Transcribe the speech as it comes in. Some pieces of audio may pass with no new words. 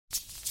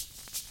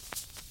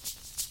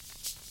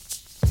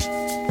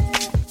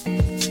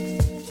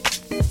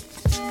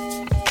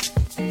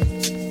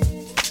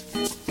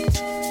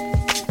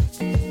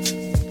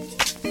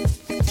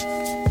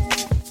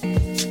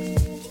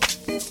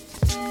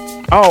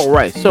All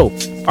right, so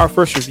our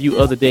first review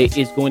of the day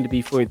is going to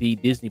be for the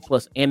Disney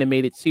Plus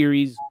animated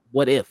series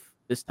What If?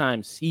 This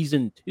time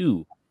season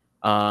 2.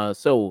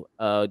 So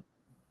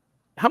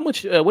how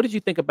much what did you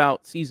think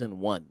about season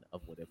 1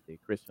 of What If, the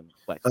Chris and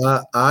Black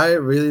Stubs? I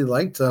really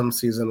liked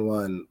season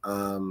one.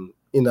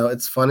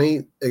 It's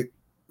funny.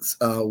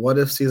 What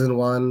if season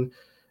one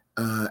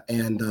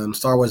and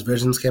Star Wars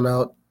Visions came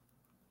out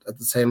at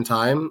the same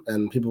time,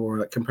 and people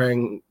were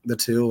comparing the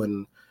two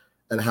and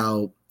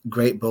how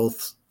great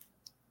both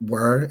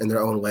were in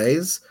their own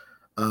ways.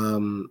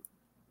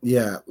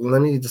 Yeah,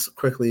 let me just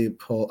quickly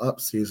pull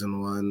up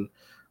season one.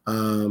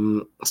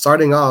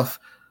 Starting off,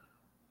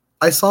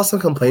 I saw some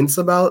complaints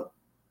about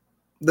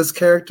this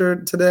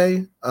character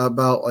today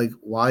about like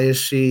why is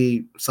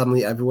she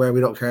suddenly everywhere? We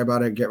don't care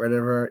about her. Get rid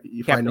of her.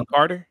 You Captain find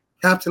Carter?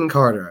 Captain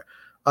Carter.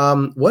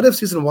 What if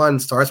season one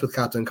starts with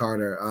Captain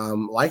Carter?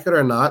 Like it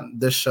or not,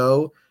 this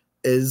show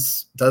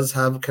does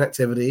have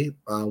connectivity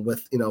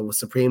with with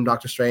Supreme,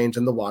 Doctor Strange,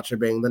 and the Watcher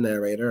being the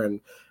narrator, and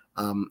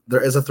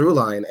there is a through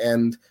line,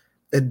 and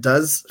it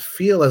does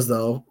feel as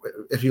though,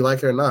 if you like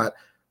it or not,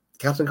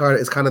 Captain Carter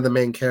is kind of the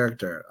main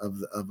character of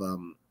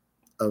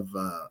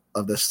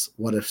this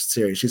What If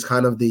series. She's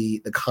kind of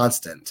the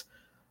constant.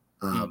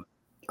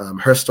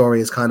 Her story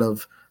is kind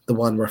of the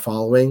one we're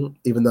following,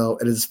 even though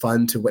it is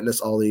fun to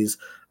witness all these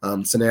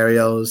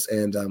scenarios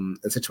and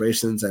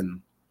situations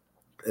and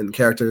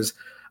characters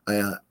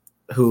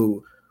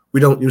who we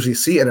don't usually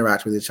see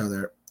interact with each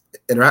other.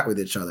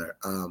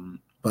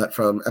 But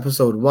from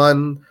episode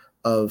 1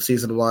 of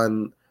season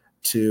 1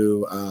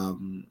 to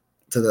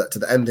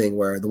the ending,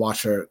 where the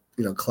Watcher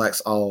collects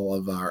all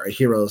of our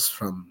heroes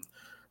from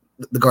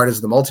the Guardians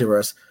of the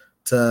Multiverse,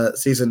 to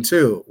season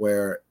 2,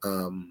 where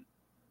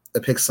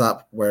it picks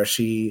up where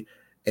she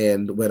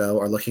and Widow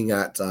are looking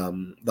at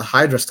the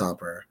Hydra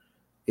Stomper,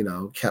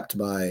 kept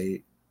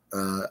by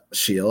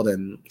Shield,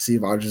 and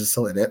Steve Rogers is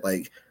still in it.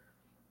 Like,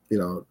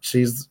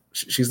 she's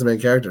the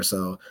main character.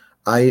 So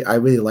I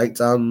really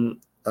liked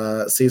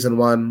season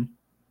 1.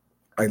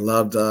 I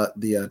loved the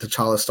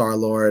T'Challa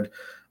Star-Lord.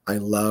 I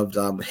loved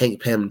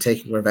Hank Pym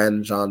taking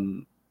revenge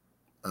on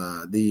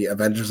the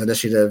Avengers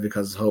Initiative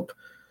because Hope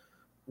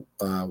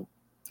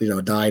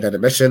died at a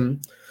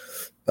mission.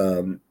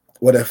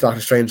 What if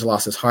Doctor Strange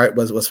lost his heart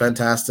was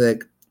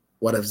fantastic.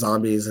 What if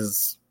zombies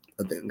is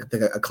I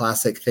think a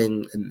classic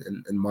thing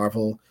in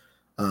Marvel.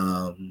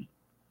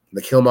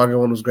 The Killmonger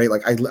one was great.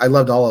 Like I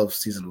loved all of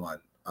season 1.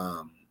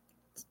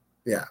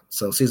 Yeah,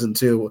 so season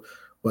 2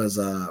 was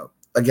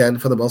again,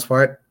 for the most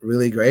part,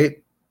 really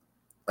great.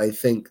 I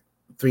think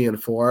 3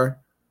 and 4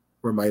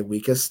 were my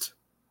weakest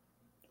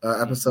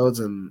episodes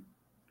and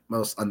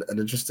most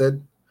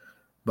uninterested.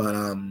 But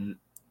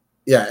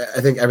yeah,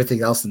 I think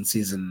everything else in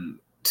season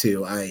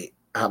 2 I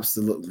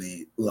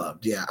absolutely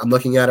loved. Yeah, I'm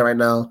looking at it right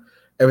now.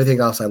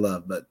 Everything else I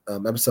love, but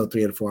episode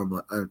 3 and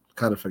 4 are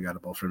kind of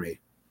forgettable for me.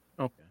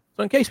 Okay.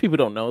 So in case people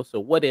don't know, so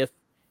What If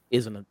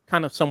is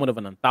kind of somewhat of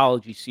an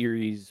anthology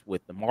series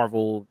with the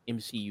Marvel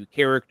MCU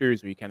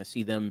characters, where you kind of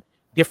see them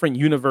different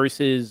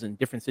universes and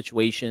different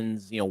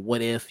situations.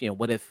 What if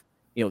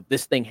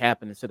this thing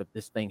happened instead of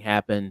this thing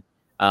happened.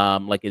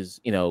 Like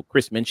as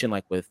Chris mentioned,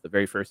 like with the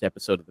very first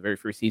episode of the very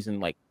first season,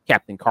 like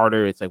Captain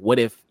Carter, it's like, what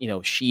if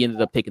she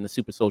ended up taking the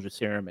super soldier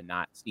serum and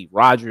not Steve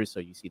Rogers?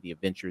 So you see the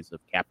adventures of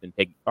Captain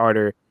Peggy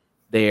Carter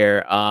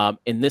there.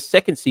 In this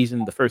second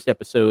season, the first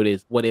episode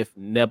is what if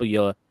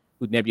Nebula,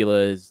 who Nebula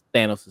is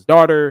Thanos'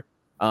 daughter.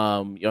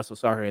 You also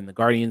saw her in the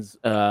Guardians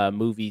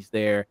movies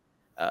there.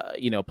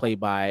 Played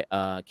by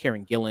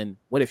Karen Gillan.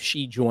 What if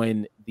she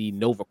joined the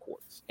Nova Corps?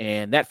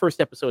 And that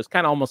first episode is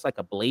kind of almost like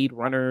a Blade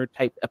Runner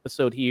type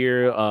episode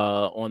here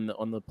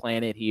on the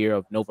planet here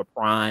of Nova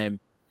Prime,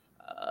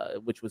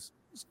 which was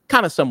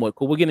kind of somewhat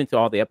cool. We'll get into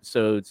all the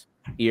episodes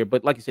here,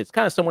 but like I said, it's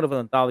kind of somewhat of an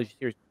anthology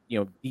here,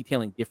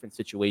 detailing different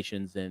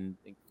situations and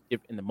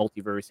in the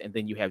multiverse. And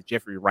then you have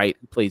Jeffrey Wright,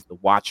 who plays the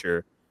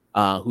Watcher,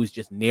 who's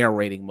just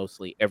narrating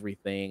mostly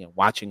everything and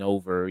watching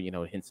over,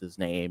 hence his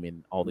name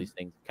and all these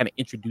things, kind of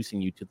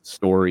introducing you to the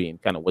story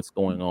and kind of what's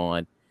going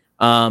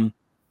on.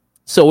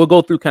 So we'll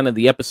go through kind of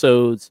the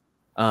episodes,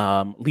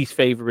 least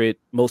favorite,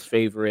 most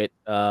favorite.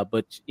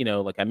 But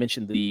like I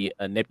mentioned, the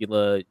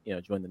Nebula,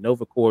 joined the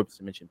Nova Corps.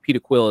 I mentioned Peter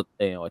Quill,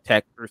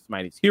 attacked Earth's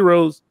mightiest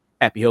heroes.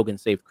 Happy Hogan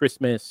saved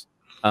Christmas.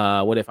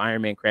 What if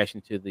Iron Man crashed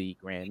into the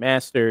Grand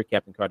Master?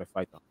 Captain Carter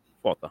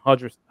fought the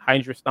Hydra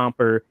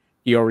Stomper.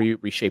 Fury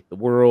reshaped the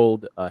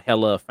world.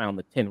 Hela found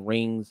the 10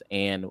 rings.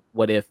 And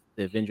what if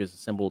the Avengers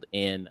assembled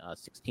in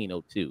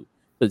 1602?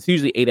 So it's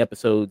usually 8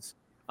 episodes.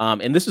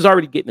 And this is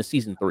already getting to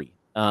season 3.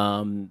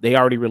 They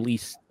already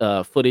released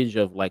footage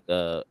of like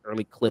a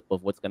early clip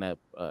of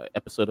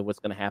episode of what's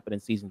gonna happen in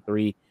season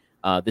 3.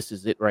 This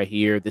is it right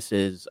here. This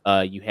is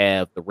you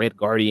have the Red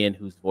Guardian,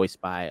 who's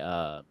voiced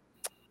by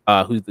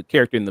who's the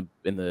character in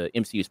the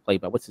MCU is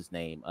played by, what's his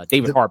name?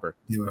 David Harbour.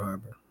 David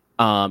Harbour.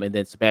 And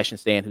then Sebastian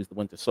Stan, who's the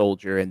Winter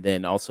Soldier, and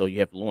then also you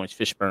have Lawrence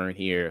Fishburne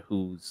here,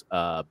 who's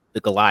the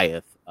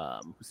Goliath,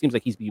 who seems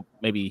like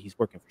maybe he's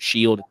working for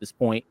Shield at this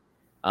point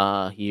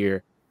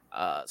here.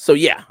 So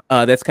yeah,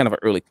 that's kind of an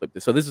early clip.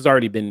 So this has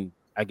already been,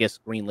 I guess,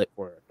 greenlit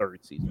for a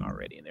third season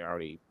already, and they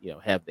already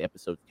have the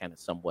episodes kind of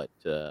somewhat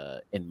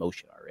in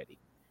motion already.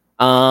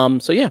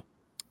 So yeah,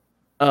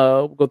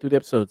 we'll go through the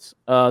episodes.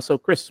 So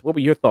Chris, what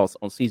were your thoughts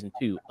on season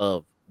 2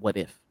 of What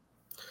If?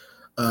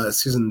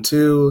 Season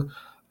 2,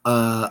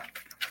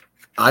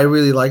 I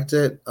really liked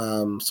it.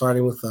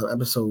 Starting with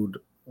episode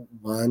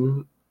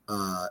 1,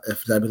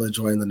 if Nebula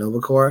joined the Nova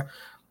Corps.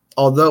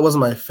 Although it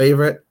wasn't my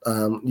favorite,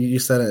 you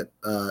said it.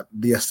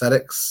 The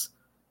aesthetics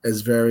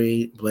is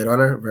very Blade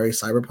Runner, very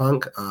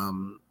cyberpunk.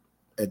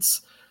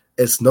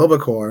 It's Nova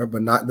Corps,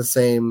 but not the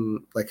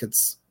same. Like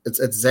it's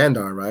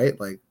Xandar, right?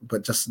 Like,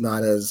 but just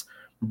not as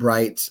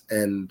bright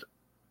and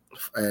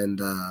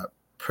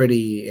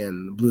pretty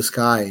and blue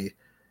sky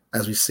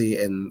as we see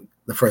in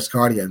the first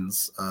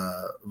Guardians,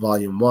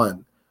 Volume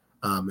 1.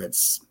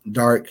 It's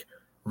dark,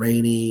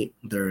 rainy.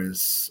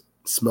 There's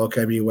smoke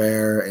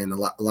everywhere and a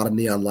lot of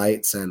neon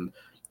lights, and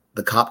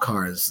the cop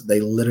cars, they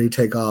literally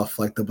take off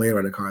like the Blade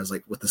Runner cars,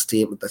 like with the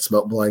steam, with the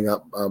smoke blowing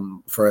up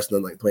first, and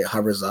then like the way it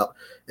hovers up.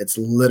 It's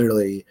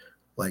literally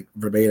like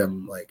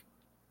verbatim, like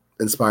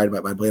inspired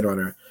by Blade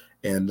Runner,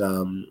 and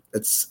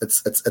it's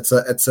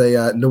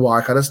a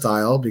noir kind of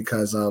style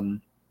because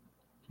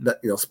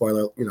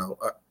spoiler,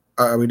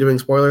 are we doing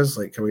spoilers?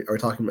 Like, are we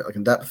talking about like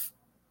in depth?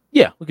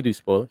 Yeah, we could do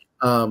spoilers.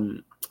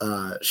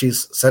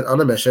 She's sent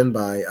on a mission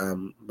by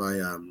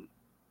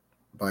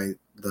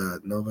the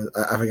Nova.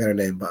 I forget her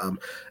name, but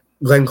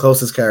Glenn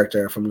Close's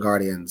character from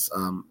Guardians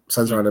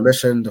sends her on a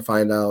mission to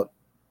find out,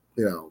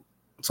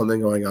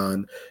 something going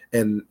on,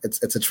 and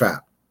it's a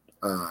trap.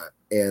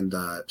 And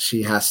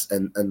she has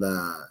and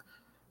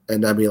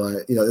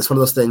Nebula, it's one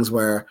of those things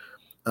where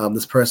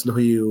this person who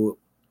you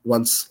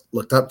once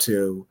looked up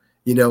to,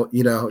 you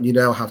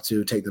now have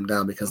to take them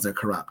down because they're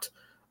corrupt.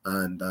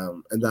 And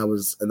that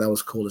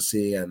was cool to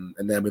see, and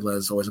Nebula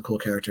is always a cool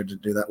character to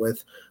do that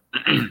with.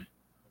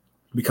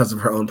 Because of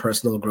her own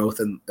personal growth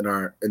in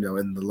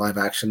the live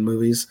action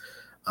movies,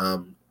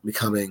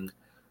 becoming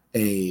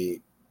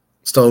a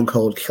stone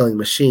cold killing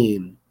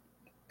machine,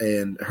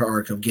 and her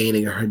arc of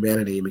gaining her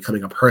humanity and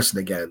becoming a person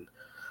again.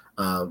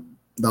 That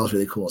was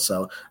really cool.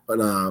 So, but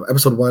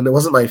episode 1, it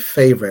wasn't my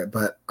favorite,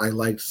 but I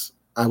was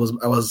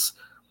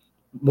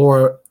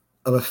more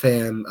of a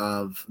fan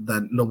of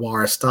the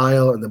noir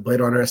style and the Blade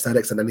Runner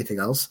aesthetics than anything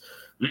else.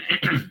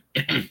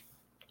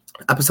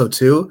 Episode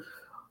 2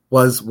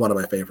 was one of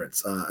my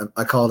favorites.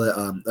 I called it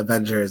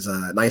Avengers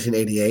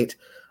 1988.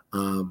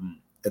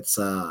 It's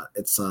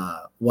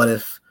what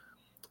if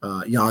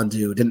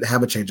Yondu didn't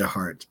have a change of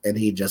heart and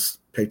he just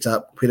picked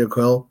up Peter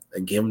Quill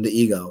and gave him the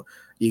ego,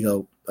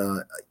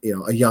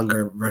 a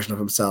younger version of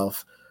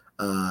himself,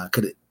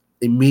 could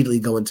immediately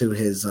go into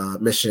his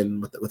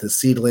mission with his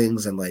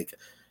seedlings and like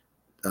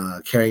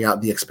carrying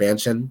out the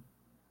expansion.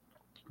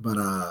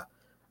 But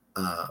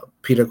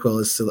Peter Quill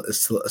is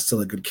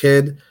still a good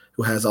kid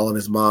who has all of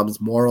his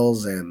mom's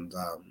morals, and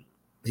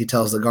he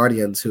tells the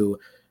Guardians, who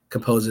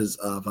composes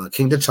of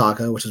King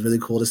T'Chaka, which is really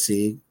cool to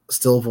see,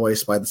 still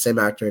voiced by the same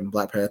actor in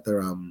Black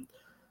Panther,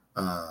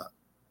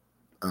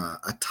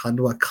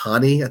 Atandwa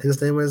Kani, I think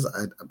his name is.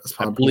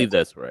 I believe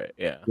that's right.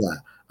 Yeah.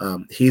 Yeah.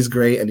 He's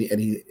great, and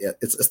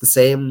it's the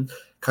same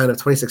kind of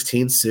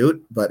 2016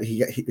 suit, but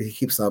he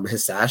keeps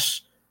his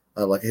sash,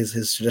 like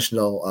his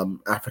traditional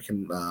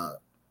African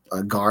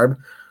garb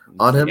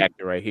on him.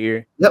 Actor right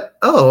here. Yep.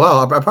 Oh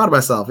wow, I'm proud of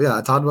myself.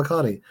 Yeah, Todd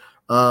McConney.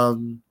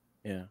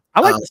 Yeah,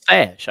 I like the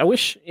sash. I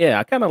wish. Yeah,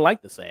 I kind of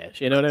like the sash.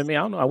 You know what I mean?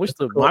 I don't know. I wish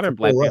the modern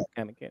Black Panther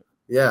kind of came.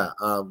 Yeah.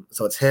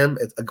 So it's him.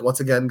 It's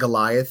once again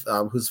Goliath,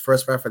 who's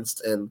first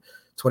referenced in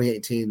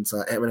 2018's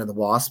Ant-Man and the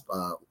Wasp,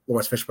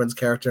 Lawrence Fishburne's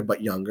character,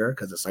 but younger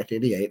because it's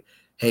 1988.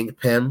 Hank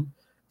Pym,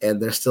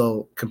 and they're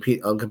still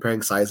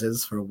comparing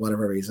sizes for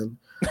whatever reason.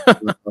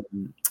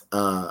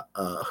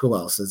 Who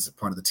else is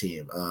part of the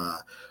team?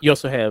 You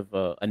also have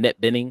Annette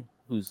Bening,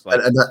 who's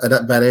like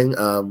Annette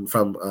Bening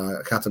from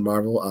Captain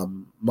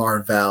Marvel,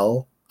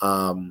 Marvel,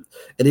 and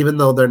even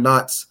though they're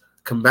not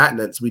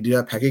combatants, we do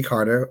have Peggy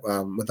Carter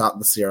without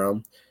the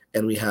serum,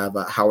 and we have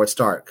Howard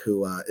Stark,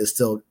 who is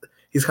still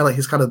he's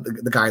kind of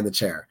the guy in the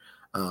chair,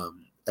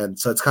 and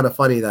so it's kind of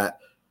funny that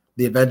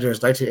the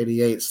Avengers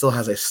 1988 still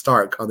has a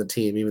Stark on the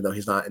team, even though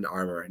he's not in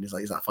armor and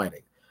he's not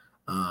fighting.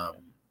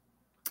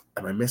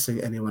 Am I missing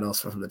anyone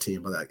else from the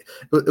team? But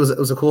it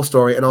was a cool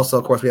story, and also,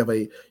 of course, we have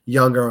a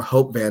younger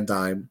Hope Van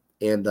Dyne,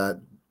 and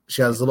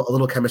she has a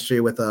little chemistry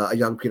with a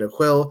young Peter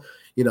Quill.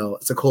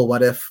 It's a cool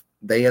what if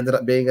they ended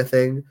up being a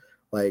thing,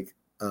 and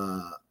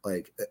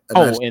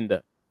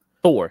the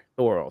Thor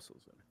also.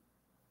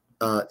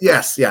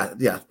 Yes,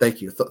 yeah.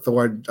 Thank you.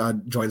 Thor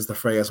joins the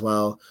fray as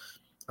well,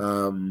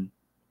 it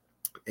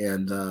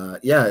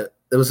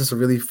was just a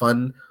really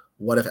fun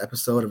what if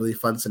episode, a really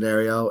fun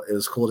scenario. It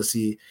was cool to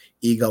see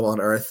Ego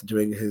on Earth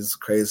doing his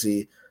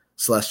crazy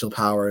celestial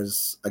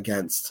powers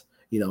against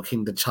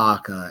King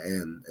T'Chaka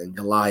and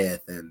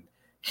Goliath, and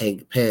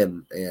Hank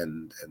Pym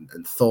and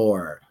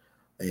Thor,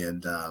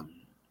 and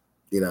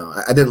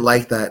I didn't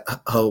like that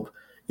Hope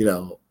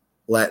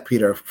let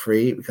Peter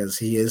free because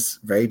he is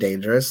very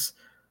dangerous,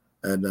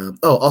 and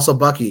also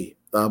Bucky,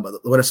 the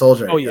Winter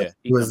Soldier, Oh yeah,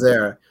 he he was comes in.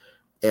 there,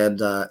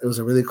 and it was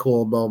a really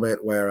cool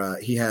moment where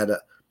he had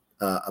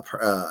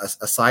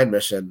a side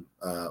mission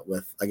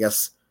with I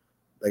guess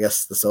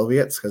the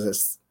Soviets because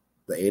it's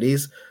the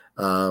 80s.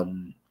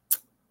 Um,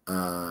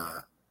 uh,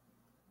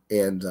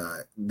 and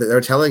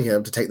they're telling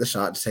him to take the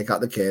shot to take out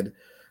the kid,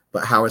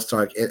 but Howard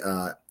Stark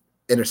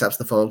intercepts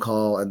the phone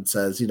call and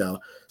says,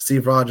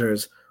 Steve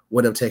Rogers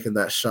wouldn't have taken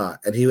that shot,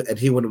 and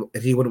he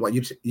wouldn't want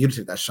you to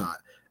take that shot,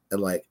 and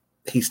like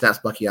he snaps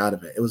Bucky out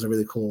of it. It was a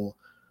really cool,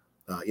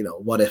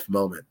 what if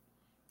moment.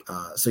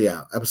 So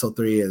yeah, episode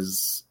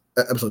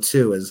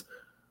 2 is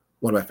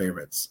one of my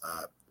favorites.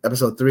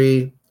 Episode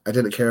 3, I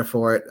didn't care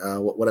for it.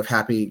 What if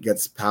Happy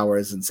gets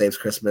powers and saves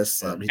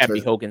Christmas? Yeah. He Happy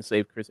turns, Hogan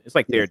saved Chris. It's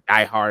like yeah, their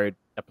Die Hard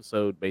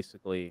episode,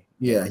 basically.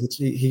 yeah.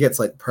 Yeah. He gets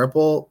like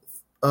purple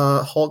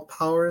Hulk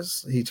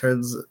powers. He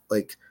turns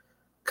like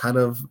kind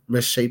of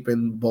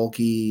misshapen,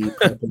 bulky,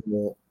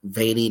 purple,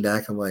 veiny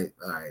neck. I'm like,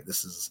 all right,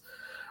 this is.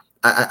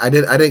 I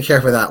didn't care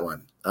for that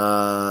one.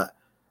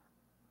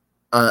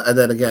 And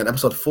then again,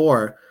 episode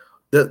 4,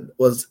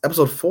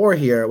 episode 4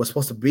 here was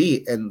supposed to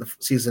be in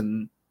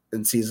season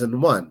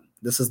 1.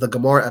 This is the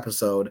Gamora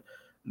episode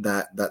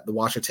that the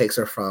Watcher takes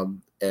her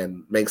from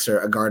and makes her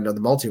a guardian of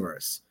the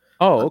multiverse.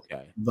 Oh,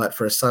 okay. But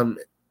for some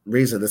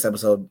reason, this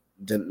episode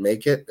didn't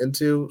make it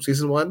into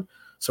season 1,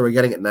 so we're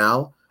getting it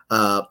now.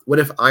 What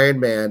if Iron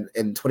Man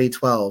in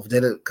 2012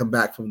 didn't come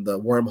back from the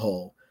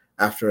wormhole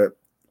after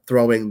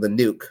throwing the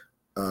nuke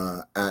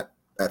at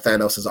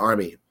Thanos'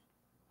 army?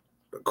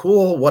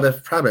 Cool what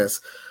if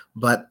premise,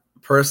 but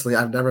personally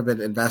I've never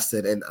been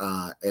invested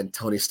in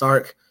Tony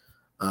Stark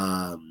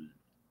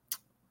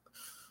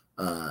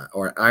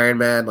or Iron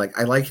Man. Like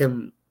I like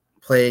him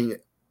playing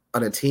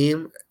on a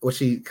team, which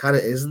he kind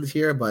of isn't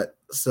here, but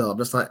still I'm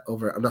just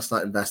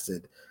not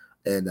invested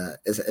in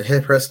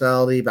his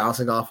personality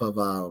bouncing off of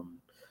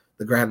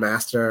the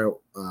Grandmaster,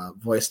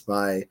 voiced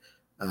by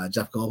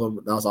Jeff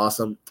Goldblum. That was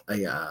awesome.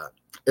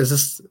 It's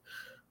just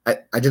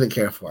I didn't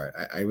care for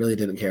it. I really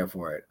didn't care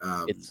for it.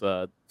 It's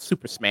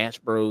Super Smash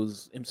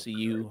Bros.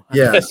 MCU, I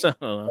Yeah. guess. I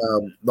don't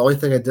know. The only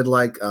thing I did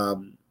like,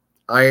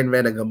 Iron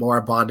Man and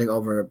Gamora bonding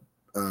over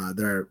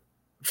their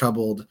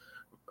troubled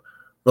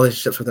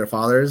relationships with their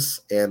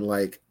fathers, and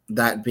like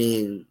that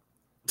being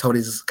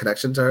Tony's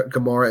connection to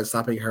Gamora and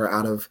stopping her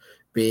out of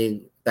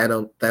being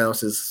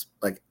Thanos's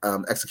like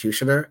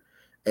executioner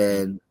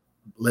and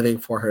living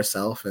for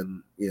herself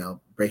and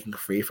breaking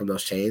free from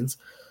those chains.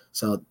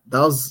 So that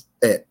was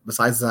it.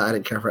 Besides that, I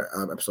didn't care for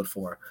episode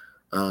 4.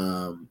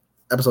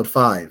 Episode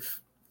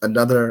 5,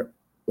 another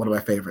one of my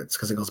favorites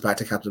because it goes back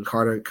to Captain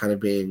Carter kind of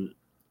being,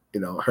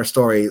 her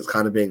story is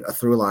kind of being a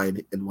through line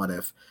in What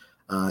If.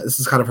 This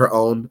is kind of her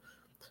own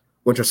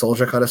Winter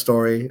Soldier kind of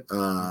story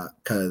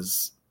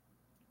because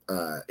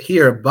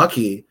here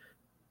Bucky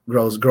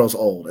grows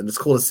old, and it's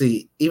cool to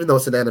see. Even though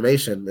it's an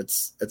animation,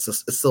 it's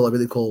still a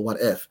really cool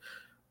What If.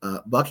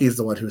 Bucky is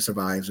the one who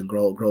survives and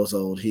grows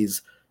old.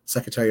 He's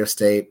Secretary of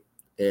State,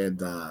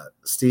 and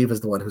Steve is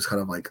the one who's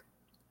kind of like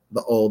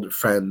the old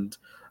friend,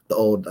 the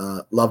old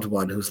loved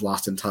one who's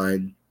lost in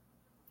time.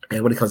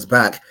 And when he comes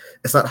back,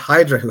 it's not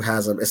Hydra who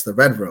has him; it's the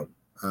Red Room,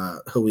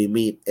 who we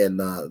meet in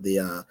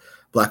the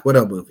Black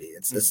Widow movie.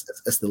 It's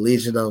the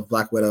Legion of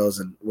Black Widows,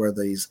 and where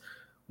these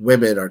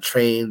women are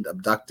trained,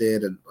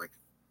 abducted, and like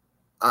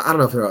I don't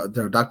know if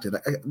they're abducted.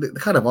 They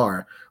kind of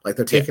are. Like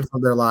they're taken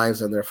from their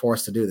lives and they're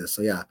forced to do this.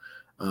 So yeah,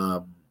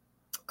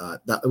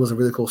 that it was a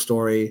really cool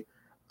story.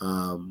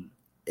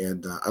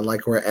 And I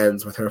like where it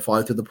ends with her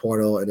falling through the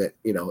portal, and it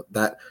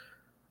that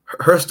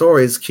her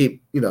stories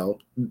keep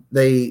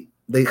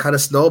they kind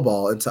of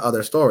snowball into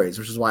other stories,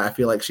 which is why I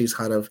feel like she's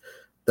kind of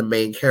the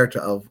main character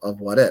of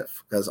What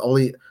If, because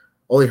only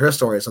her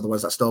stories are the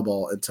ones that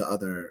snowball into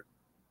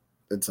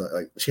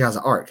like she has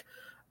an arc.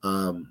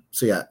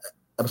 So yeah,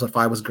 episode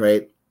 5 was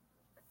great.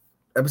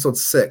 Episode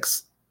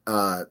 6,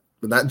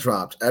 when that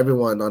dropped,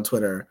 everyone on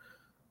Twitter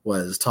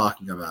was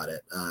talking about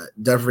it.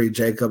 Devery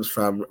Jacobs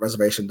from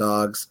Reservation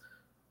Dogs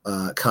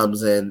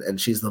comes in,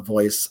 and she's the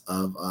voice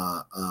of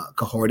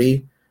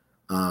Cohorty,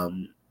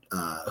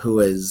 who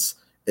is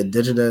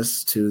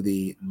indigenous to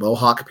the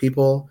Mohawk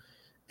people.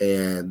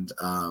 And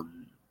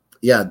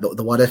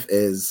the What If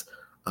is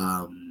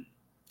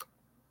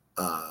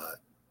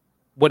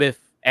What if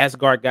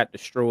Asgard got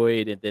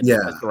destroyed and then yeah.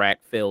 the Tesseract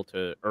fell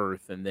to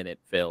Earth and then it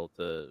fell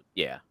to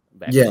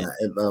back Yeah,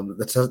 then. and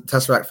the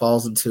Tesseract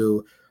falls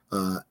into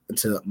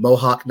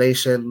Mohawk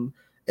Nation.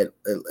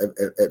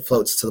 It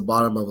floats to the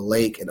bottom of a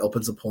lake and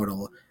opens a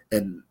portal.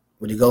 And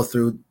when you go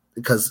through,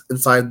 because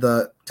inside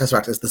the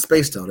Tesseract is the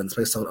Space Stone, and the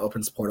Space Stone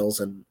opens portals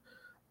and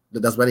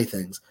it does many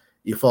things.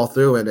 You fall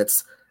through, and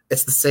it's the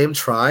same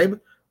tribe,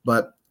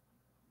 but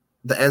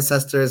the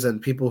ancestors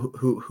and people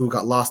who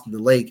got lost in the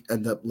lake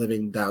end up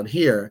living down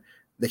here.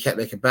 They can't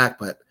make it back,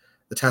 but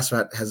the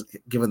Tesseract has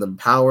given them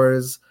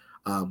powers.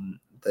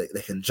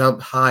 they can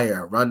jump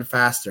higher, run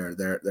faster.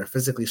 They're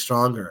physically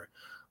stronger,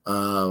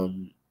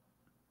 and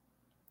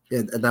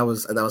that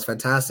was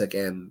fantastic.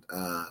 And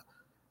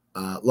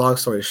long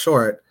story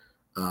short,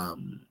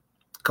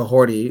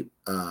 Cohorty,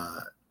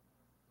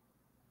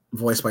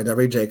 voiced by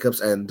Devery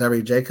Jacobs, and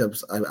Devery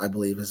Jacobs, I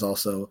believe, is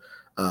also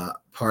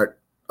part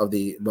of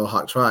the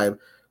Mohawk tribe.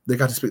 They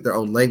got to speak their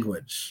own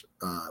language.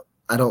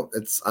 I'm not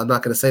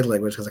going to say the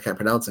language because I can't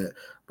pronounce it,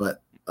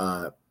 but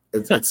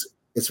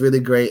it's really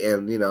great.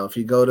 And if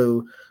you go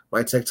to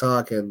my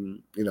TikTok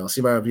and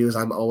see my reviews,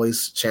 I'm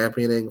always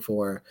championing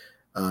for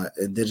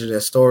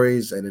indigenous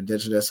stories and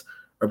indigenous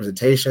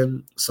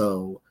representation.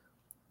 So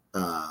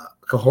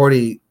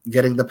Cohorty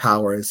getting the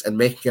powers and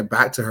making it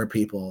back to her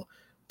people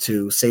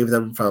to save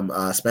them from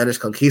Spanish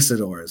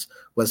conquistadors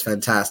was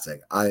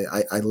fantastic.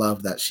 I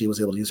love that she was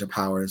able to use her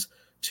powers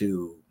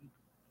to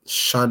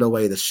shun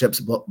away the ships,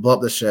 blow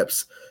up the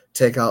ships,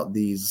 take out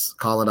these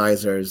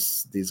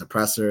colonizers, these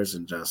oppressors,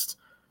 and just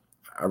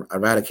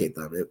eradicate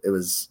them. It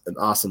was an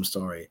awesome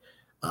story.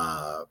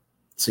 So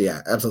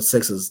yeah, episode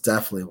 6 is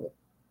definitely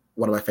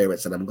one of my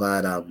favorites, and I'm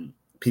glad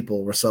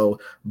people were so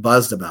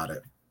buzzed about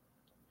it.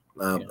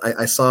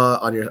 I saw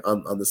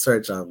on the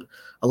search, a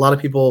lot of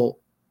people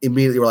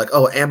immediately were like,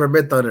 "Oh, Amber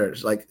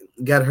Midthunder, like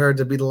get her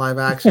to be the live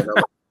action."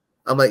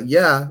 I'm like,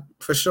 yeah,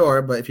 for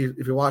sure. But if you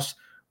watch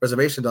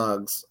Reservation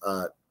Dogs,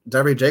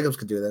 Devery Jacobs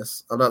could do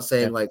this. I'm not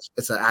saying like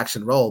it's an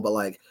action role, but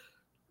like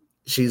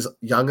she's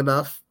young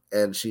enough,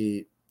 and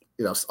she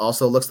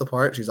also looks the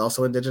part. She's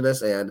also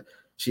indigenous, and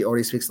she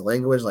already speaks the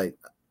language. Like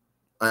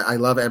I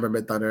love Amber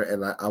Midthunder,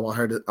 and I want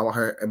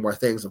her in more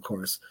things, of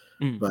course.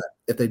 But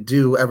if they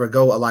do ever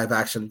go a live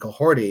action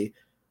Cohorty,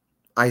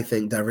 I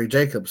think Devery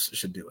Jacobs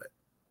should do it.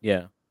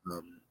 Yeah.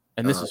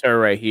 And this is her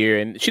right here,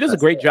 and she does a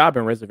great job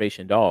in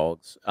Reservation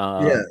Dogs.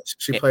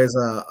 She plays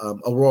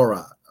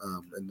Aurora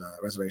in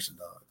Reservation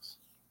Dogs.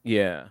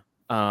 Yeah.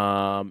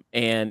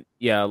 And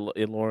yeah,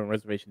 Lauren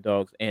Reservation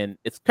Dogs, and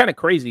it's kind of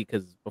crazy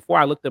because before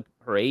I looked up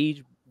her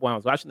age when I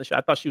was watching the show,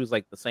 I thought she was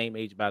like the same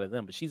age about as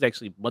them, but she's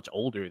actually much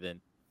older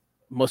than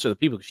most of the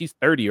people. She's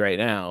 30 right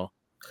now.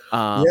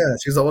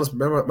 She's the oldest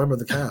member of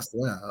the cast.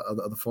 Yeah,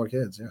 of the 4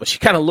 kids. Yeah, but she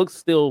kind of looks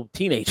still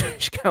teenager.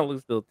 She kind of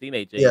looks still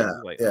teenage age. Yeah,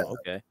 Like, yeah. oh,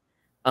 okay.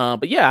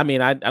 But yeah, I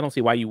mean, I don't see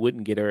why you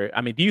wouldn't get her.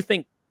 I mean, do you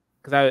think?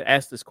 Because I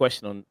asked this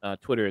question on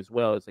Twitter as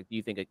well. It's like, do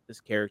you think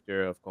this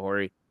character of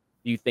Cohorty,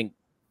 do you think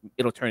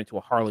it'll turn into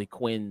a Harley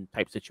Quinn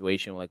type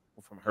situation, like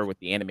from her with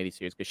the animated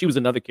series? Because she was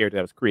another character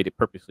that was created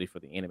purposely for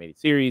the animated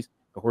series.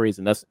 Cohorty is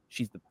another.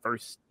 She's the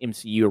first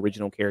MCU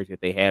original character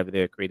that they have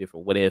there created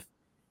for What If.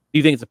 Do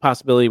you think it's a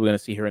possibility we're going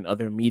to see her in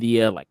other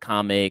media like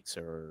comics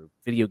or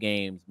video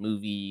games,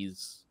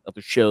 movies,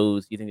 other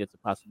shows? Do you think it's a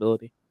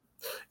possibility?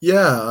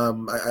 Yeah,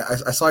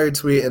 I saw your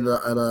tweet and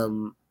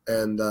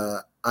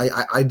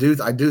I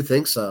do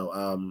think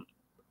so.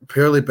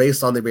 Purely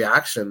based on the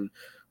reaction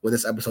when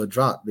this episode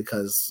dropped,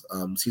 because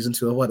season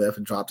 2 of What If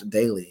dropped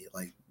daily,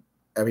 like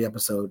every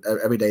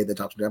day they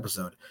dropped an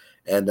episode,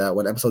 and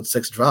when episode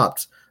 6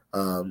 dropped,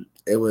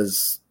 it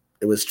was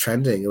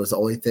trending. It was the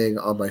only thing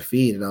on my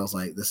feed, and I was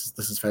like, this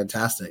is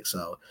fantastic.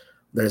 So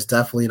there's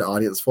definitely an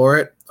audience for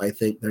it. I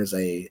think there's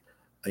a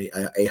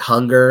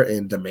hunger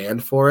and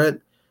demand for it.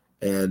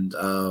 And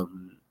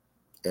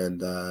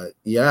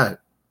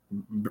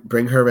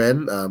bring her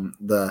in.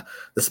 The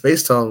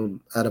Space Stone,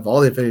 out of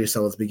all the Infinity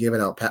Stones, be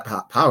giving out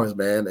powers,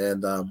 man,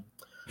 and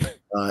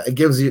it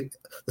gives you,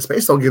 the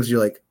Space Stone gives you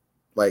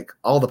like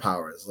all the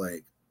powers,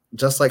 like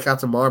just like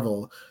Captain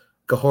Marvel.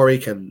 Cohorty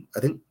can,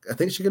 I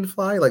think she can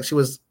fly. Like she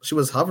was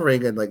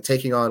hovering and like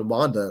taking on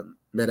Wanda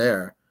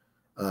midair.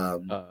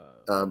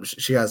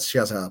 She has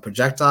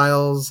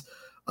projectiles.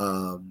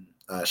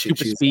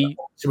 Super speed.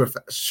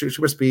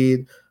 Super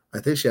speed. I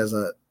think she has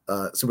a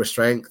super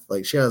strength.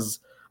 Like she has,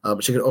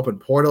 she can open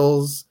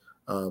portals.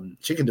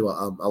 She can do a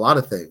lot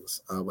of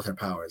things with her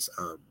powers.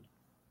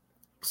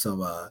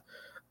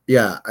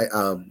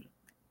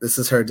 This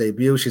is her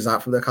debut. She's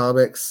not from the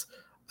comics,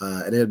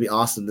 and it'd be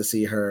awesome to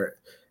see her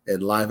in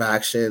live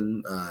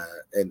action,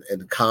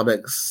 in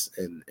comics,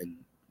 in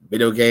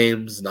video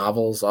games,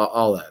 novels,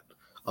 all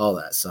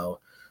that. So,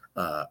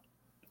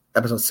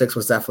 episode 6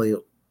 was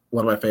definitely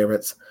one of my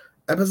favorites.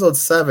 Episode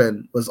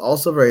 7 was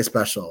also very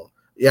special.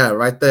 Yeah,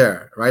 right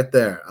there.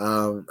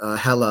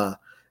 Hela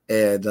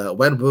and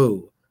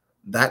Wenwu,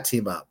 that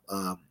team up.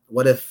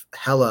 What if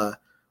Hela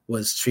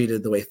was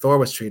treated the way Thor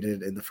was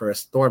treated in the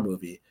first Thor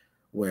movie,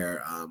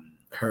 where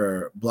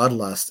her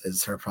bloodlust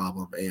is her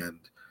problem, and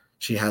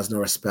she has no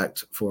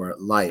respect for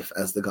life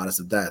as the goddess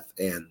of death,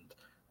 and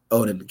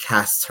Odin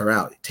casts her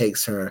out. He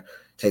takes her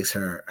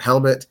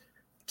helmet,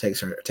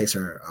 takes her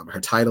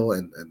title,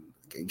 and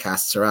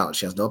casts her out.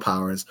 She has no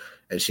powers,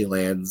 and she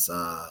lands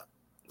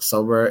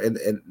somewhere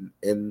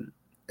in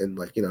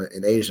like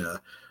in Asia,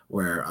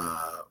 where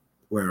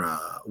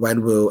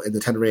Wenwu and the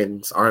Ten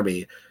Rings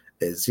army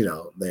is,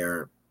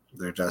 they're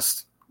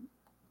just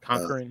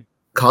conquering.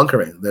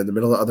 They're in the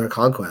middle of their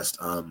conquest,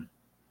 and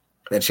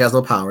she has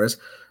no powers.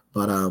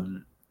 But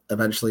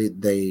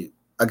eventually,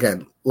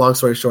 long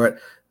story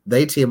short,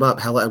 they team up,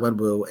 Hela and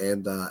Wenwu,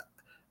 and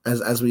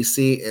as we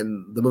see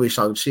in the movie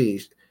Shang-Chi,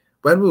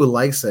 Wenwu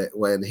likes it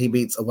when he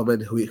meets a woman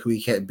who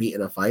he can't beat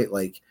in a fight.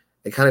 Like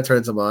it kind of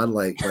turns him on.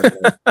 Like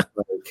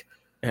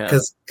Yeah.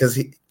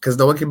 because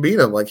no one can beat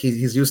him. Like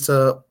he's used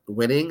to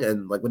winning,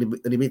 and like when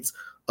he meets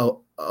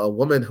a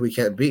woman who he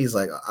can't beat, he's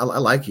like, I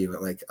like you.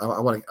 Like I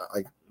want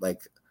to like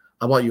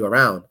I want you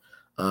around.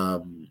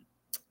 Um,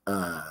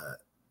 uh,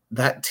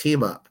 that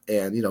team up,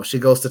 and she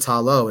goes to Ta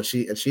Lo, and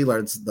she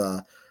learns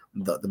the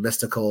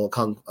mystical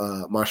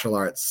martial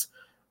arts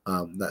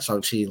that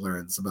Shang-Chi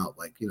learns about,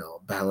 like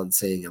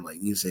balancing and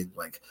like using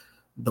like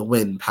the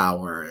wind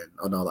power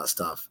and all that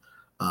stuff.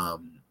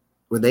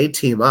 When they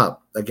team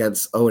up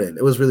against Odin,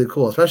 it was really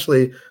cool,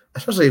 especially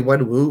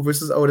Wenwu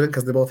versus Odin,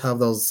 because they both have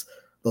those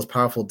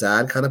powerful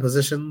dad kind of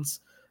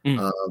positions. Mm.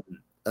 Um,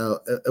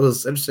 it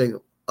was interesting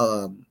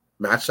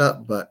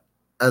matchup, but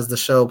as the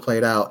show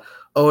played out,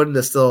 Odin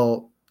is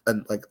still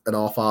an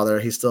all father.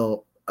 He's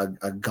still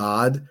a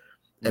god,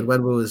 and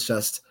Wenwu is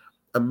just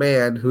a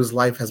man whose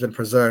life has been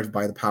preserved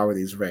by the power of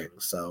these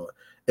rings. So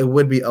it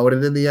would be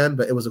Odin in the end,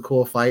 but it was a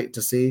cool fight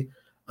to see.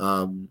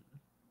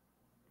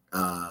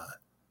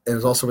 It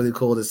was also really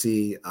cool to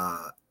see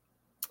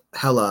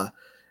Hela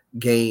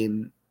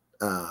gain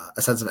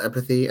a sense of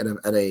empathy and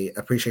a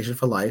appreciation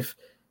for life.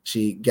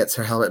 She gets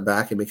her helmet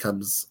back and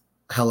becomes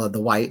Hela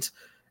the White,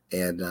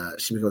 and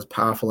she becomes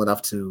powerful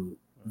enough to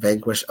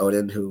vanquish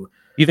Odin, who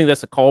Do you think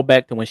that's a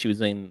callback to when she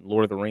was in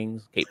Lord of the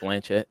Rings, Kate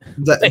Blanchett?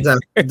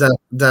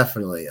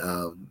 Definitely.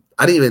 I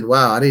didn't even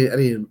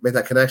make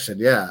that connection.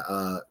 Yeah,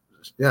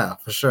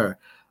 for sure.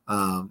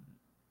 Yeah,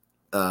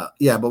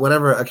 but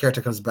whenever a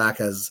character comes back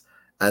as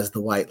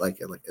the White, like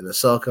in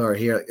Ahsoka or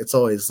here, it's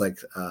always like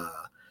a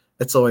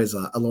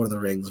Lord of the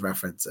Rings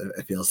reference.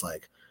 It feels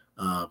like.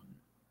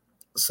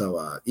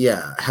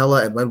 Yeah,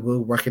 Hela and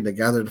Wenwu working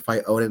together to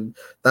fight Odin.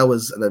 That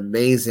was an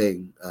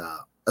amazing.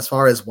 As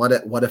far as what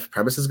if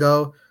premises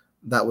go,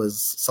 that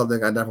was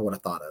something I never would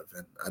have thought of,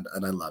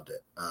 and I loved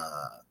it.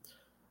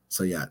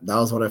 So yeah, that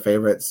was one of my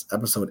favorites.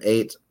 Episode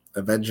 8,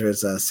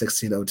 Avengers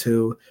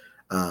 1602.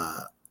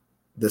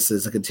 This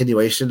is a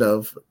continuation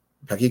of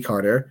Peggy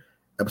Carter,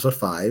 episode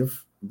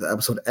 5. The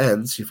episode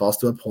ends. She falls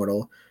through a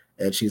portal,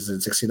 and she's in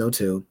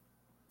 1602.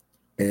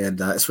 And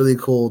it's really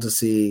cool to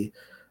see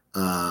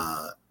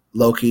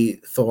Loki,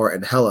 Thor,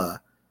 and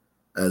Hela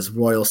as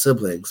royal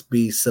siblings,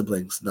 be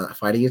siblings, not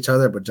fighting each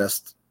other, but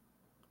just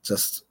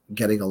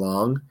getting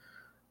along.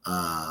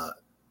 I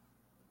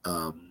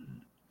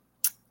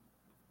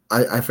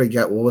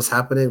forget what was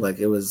happening. Like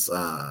it was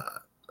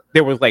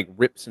there was like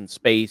rips in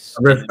space.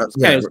 And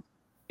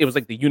it was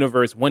like the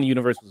universe. One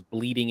universe was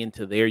bleeding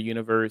into their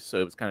universe,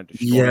 so it was kind of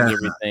destroying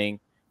everything.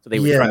 So they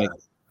were trying to.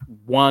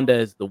 Wanda,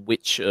 as the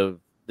witch of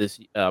this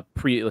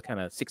pre kind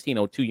of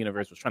 1602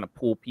 universe, was trying to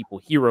pull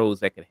heroes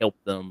that could help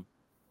them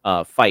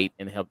fight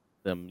and help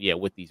them,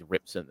 with these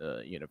rips in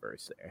the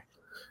universe there.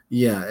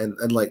 Yeah,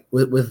 and like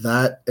with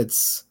that,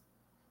 it's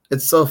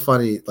so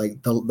funny.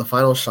 Like the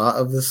final shot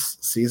of this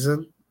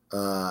season,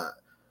 the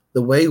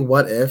way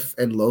What If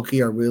and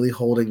Loki are really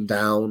holding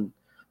down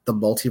the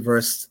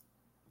multiverse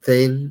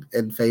thing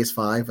in Phase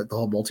 5, like the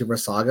whole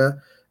multiverse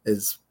saga,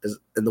 is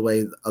in the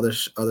way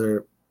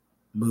other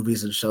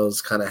movies and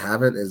shows kind of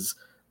haven't, is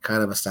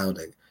kind of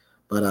astounding.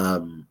 But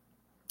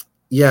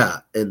yeah,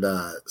 in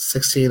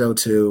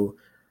 1602,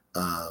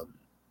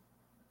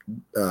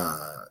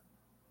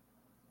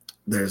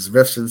 there's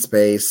rifts in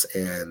space,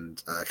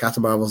 and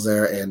Captain Marvel's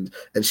there, and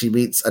she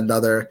meets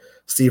another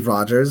Steve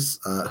Rogers,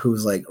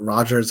 who's like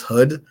Rogers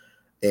Hood,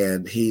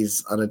 and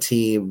he's on a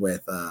team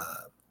with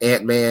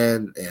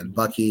Ant-Man and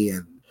Bucky,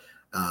 and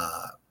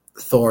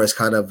Thor is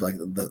kind of like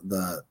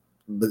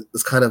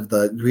it's kind of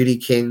the greedy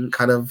king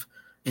kind of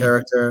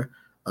character.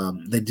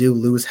 They do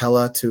lose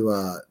Hela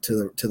to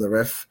the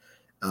rift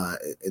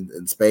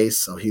in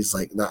space, so he's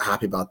like not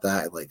happy about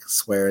that, and like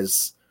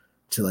swears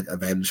to like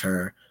avenge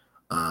her.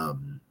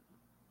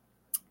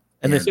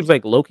 And it seems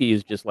like Loki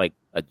is just like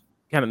a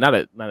kind of not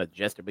a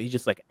jester, but he's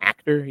just like an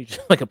actor. He's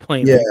just like a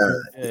plain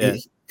actor.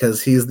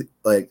 Because he's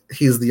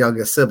the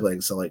youngest sibling,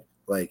 so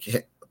like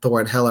Thor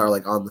and Hela are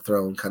like on the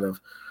throne, kind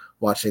of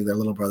watching their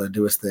little brother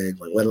do his thing.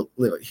 Like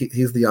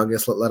he's the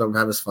youngest. Let him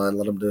have his fun.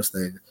 Let him do his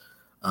thing.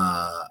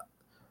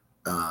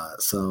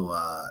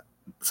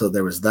 So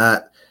there was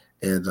that,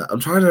 and I'm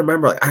trying to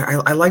remember. Like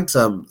I liked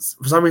for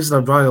some reason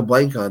I'm drawing a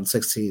blank on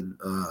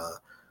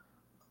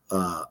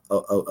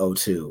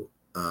 1602.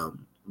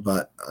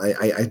 But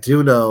I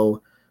do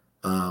know.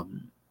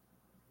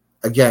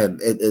 Again,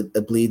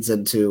 it bleeds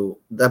into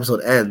the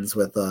episode ends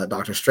with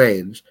Doctor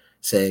Strange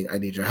saying, "I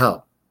need your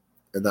help,"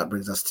 and that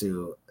brings us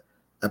to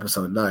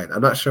episode 9.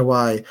 I'm not sure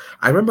why.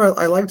 I remember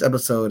I liked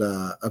episode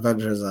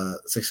Avengers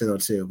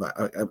 1602, but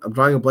I'm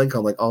drawing a blank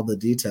on like all the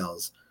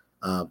details.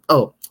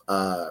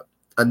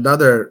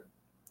 Another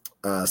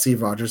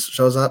Steve Rogers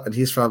shows up, and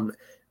he's from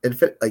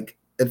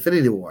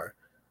Infinity War.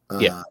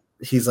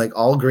 He's like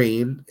all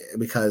green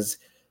because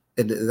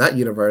in that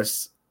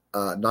universe,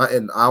 not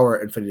in our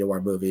Infinity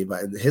War movie,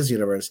 but in his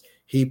universe,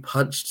 he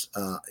punched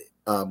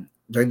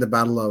during the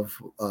Battle of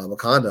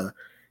Wakanda.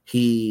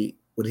 He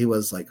when he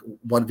was like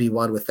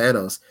 1v1 with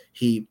Thanos,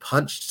 he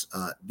punched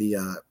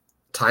the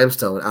time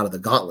stone out of the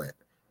gauntlet,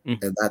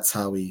 and that's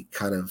how he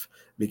kind of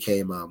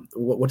became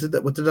what did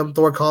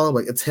Thor call him?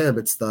 Like, it's him,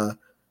 it's the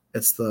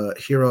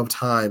hero of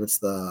time, it's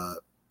the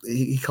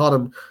he called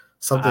him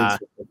something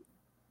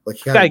like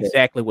he Forgot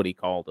exactly what he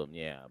called him.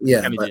 Yeah, but he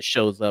yeah, kind of but just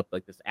shows up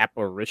like this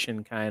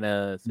apparition kind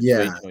of yeah,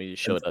 situation where he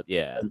just showed up.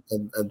 Yeah,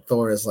 and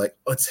Thor is like,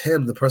 oh, it's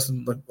him, the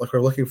person like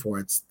we're looking for.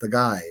 It's the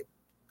guy.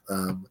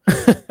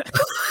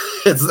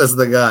 It's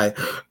the guy.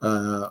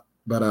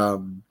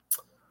 But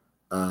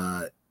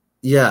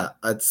yeah,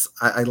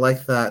 I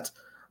like that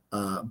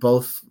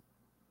both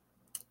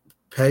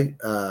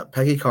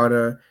Peggy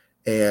Carter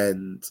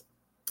and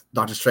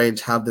Doctor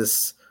Strange have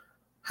this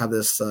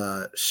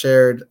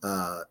shared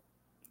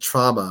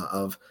trauma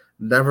of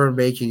never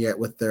making it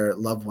with their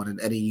loved one in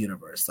any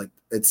universe. Like,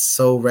 it's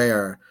so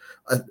rare.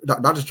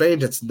 Doctor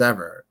Strange, it's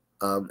never.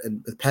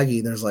 And with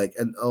Peggy, there's like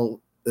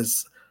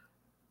this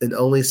in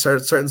only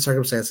certain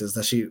circumstances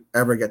does she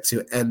ever get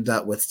to end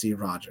up with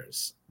Steve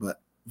Rogers.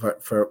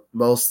 But for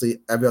mostly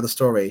every other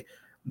story,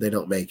 they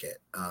don't make it.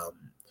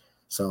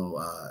 So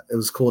it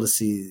was cool to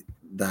see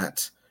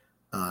that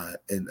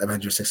in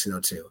Avengers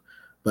 1602.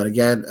 But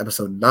again,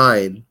 episode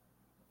 9,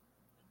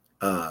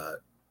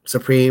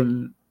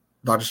 Supreme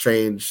Doctor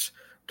Strange,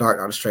 Dark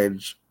Doctor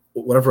Strange,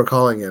 whatever we're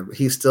calling him,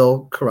 he's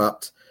still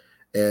corrupt,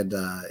 and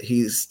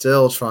he's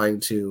still trying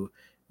to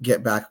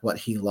get back what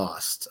he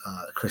lost.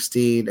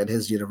 Christine and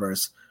his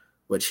universe,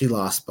 which he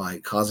lost by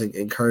causing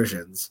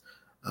incursions,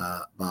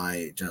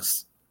 by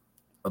just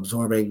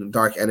absorbing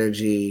dark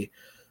energy,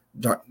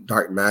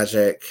 dark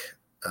magic,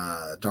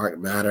 dark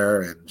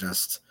matter, and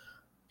just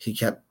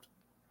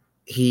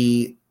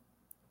he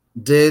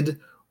did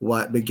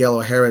what Miguel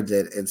O'Hara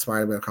did in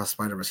Spider-Man Across the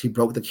Spider-Verse. He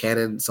broke the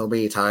canon so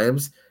many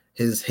times,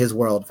 his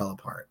world fell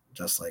apart.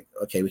 Just like,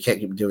 okay, we can't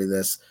keep doing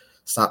this.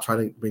 Stop trying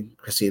to bring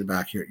Christine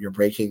back. You're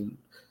breaking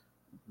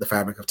the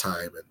fabric of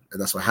time,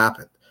 and that's what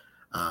happened.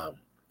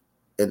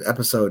 In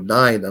episode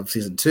 9 of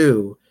season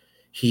 2,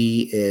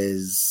 he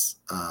is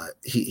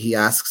he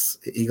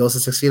goes to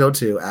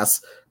 1602,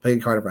 asks Peggy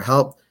Carter for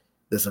help.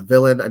 There's a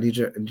villain I need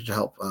your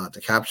help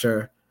to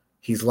capture.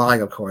 He's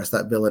lying, of course.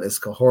 That villain is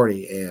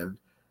Kahori, and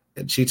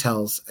she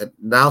tells, and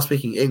now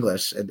speaking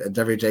English and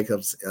Jeffrey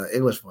Jacobs'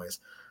 English voice,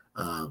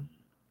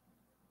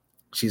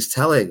 she's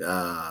telling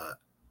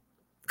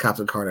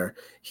Captain Carter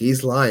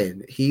he's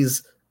lying.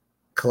 He's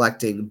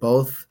collecting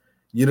both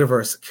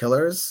universe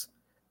killers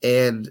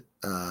and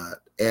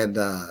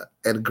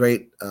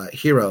great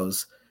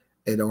heroes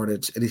in order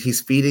to, and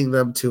he's feeding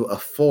them to a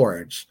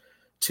forge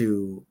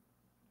to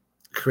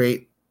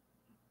create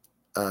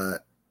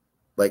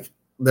like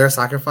their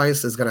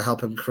sacrifice is going to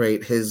help him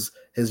create his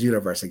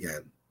universe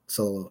again.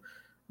 So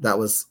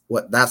that's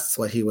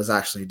what he was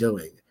actually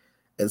doing.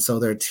 And so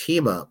their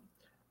team up,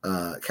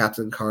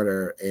 Captain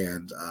Carter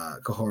and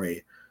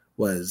Kahori,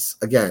 was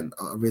again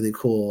a really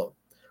cool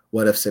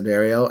what if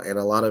scenario. And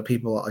a lot of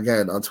people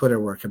again on Twitter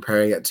were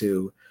comparing it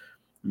to,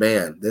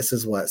 man, this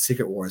is what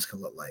Secret Wars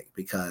can look like,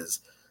 because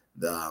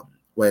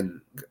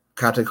when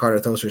Captain Carter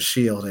throws her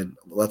shield and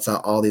lets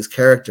out all these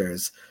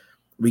characters,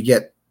 we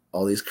get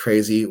all these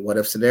crazy what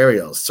if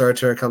scenarios.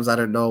 Surtur comes out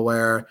of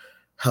nowhere,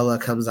 Hela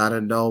comes out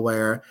of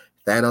nowhere,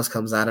 Thanos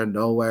comes out of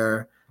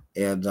nowhere,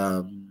 and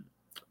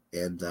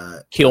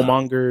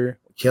Killmonger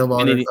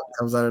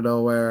comes out of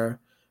nowhere,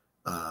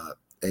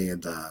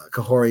 and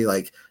Kahori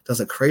like does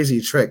a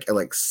crazy trick and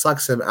like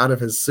sucks him out of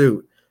his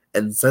suit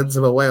and sends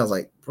him away. I was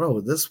like, bro,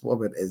 this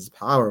woman is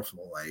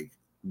powerful. Like,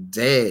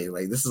 dang,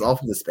 like this is all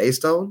from the Space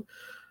Stone.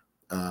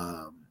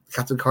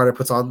 Captain Carter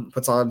puts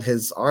on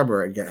his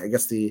armor and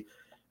gets the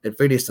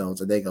Infinity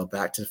Stones, and they go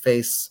back to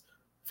face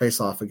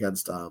off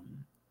against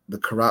the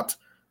corrupt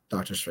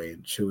Doctor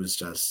Strange, who is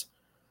just,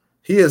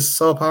 he is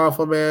so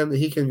powerful, man.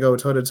 He can go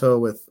toe to toe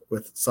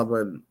with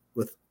someone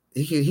with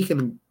he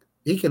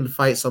can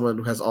fight someone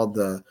who has all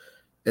the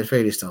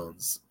Infinity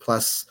Stones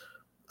plus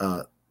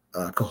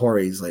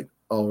Kahori's like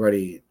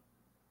already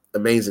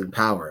amazing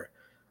power.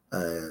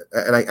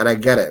 And I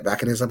get it.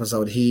 Back in his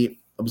episode, he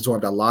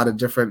absorbed a lot of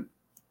different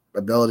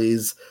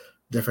abilities,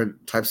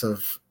 different types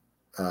of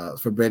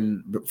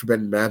forbidden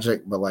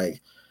magic, but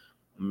like,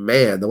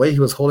 man, the way he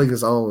was holding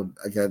his own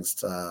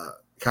against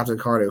Captain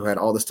Carter, who had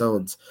all the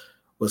stones,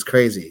 was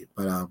crazy.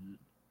 But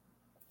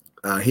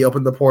he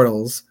opened the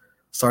portals,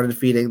 started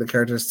feeding the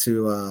characters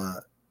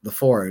to the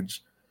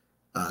Forge.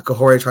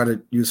 Kahori tried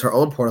to use her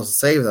own portals to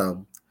save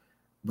them,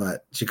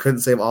 but she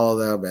couldn't save all of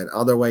them. And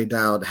on their way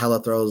down,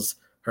 Hela throws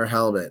her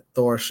helmet.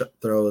 Thor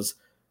throws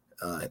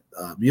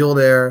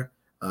Mjolnir.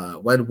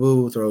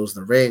 Wenwu throws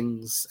the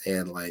rings,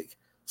 and like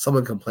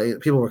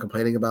people were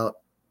complaining about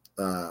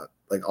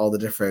like all the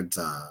different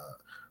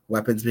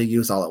weapons being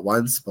used all at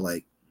once, but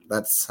like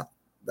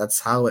that's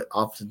how it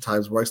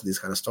oftentimes works in these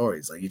kind of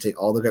stories. Like, you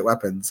take all the great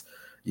weapons,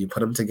 you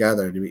put them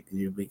together, and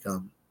you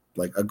become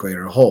like a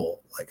greater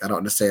whole. Like, I don't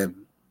understand.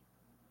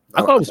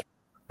 I thought it was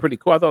pretty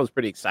cool. I thought it was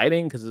pretty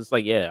exciting because it's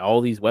like, yeah, all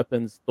these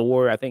weapons.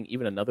 Thor, I think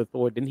even another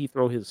Thor. Didn't he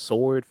throw his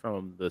sword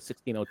from the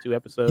 1602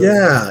 episode?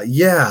 Yeah,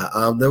 yeah.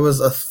 There was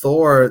a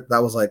Thor that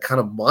was like kind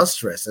of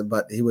monstrous,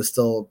 but he was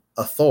still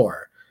a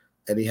Thor,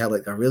 and he had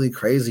like a really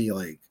crazy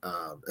like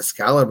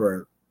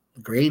Excalibur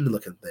green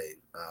looking thing.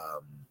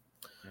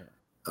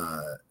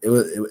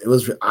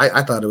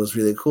 I thought it was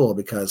really cool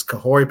because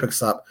Kahori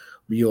picks up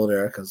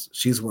Mjolnir because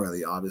she's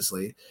worthy,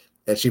 obviously,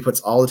 and she puts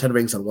all the 10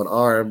 rings on one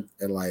arm,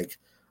 and like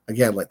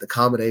again, like the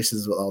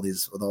combinations with all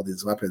these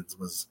weapons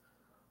was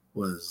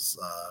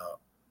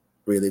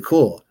really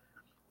cool.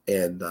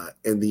 And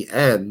in the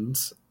end,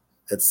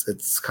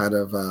 it's kind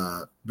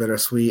of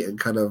bittersweet and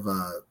kind of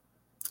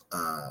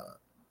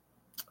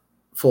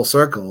full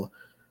circle.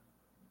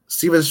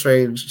 Stephen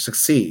Strange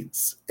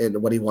succeeds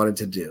in what he wanted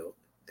to do.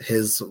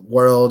 His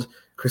world,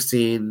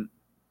 Christine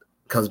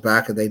comes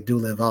back, and they do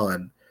live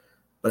on,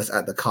 but it's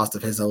at the cost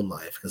of his own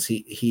life because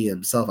he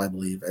himself, I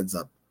believe, ends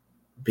up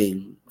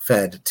being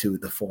fed to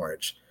the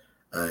Forge,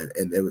 and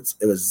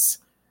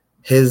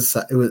he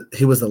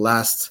was the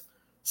last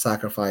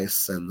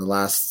sacrifice and the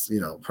last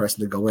person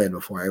to go in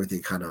before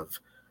everything kind of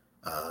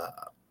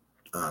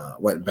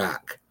went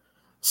back.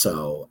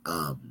 So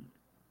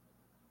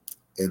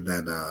and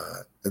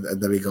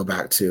then we go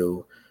back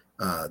to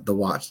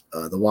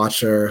the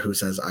Watcher, who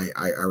says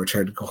I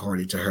returned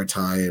Kahorni to her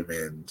time,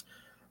 and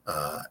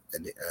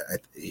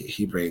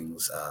he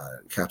brings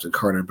Captain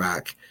Carter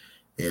back,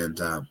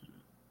 and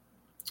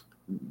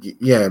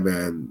yeah,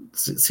 man,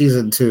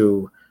 season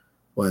 2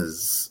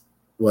 was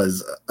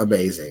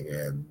amazing,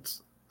 and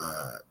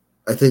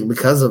I think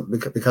because of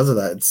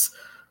that, it's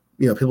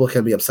people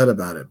can be upset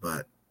about it,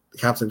 but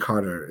Captain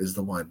Carter is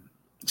the one.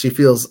 She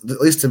feels,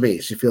 at least to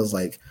me, she feels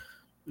like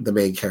the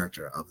main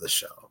character of the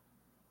show.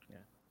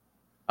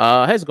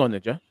 Yeah. How's it going,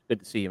 Ninja? Good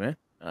to see you, man.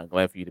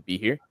 Glad for you to be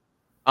here.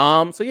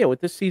 So yeah, with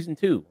this season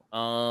 2,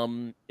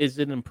 is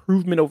it an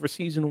improvement over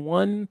season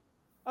 1?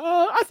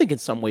 I think in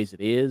some ways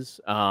it is.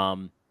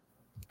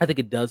 I think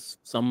it does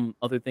some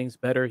other things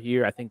better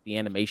here. I think the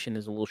animation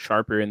is a little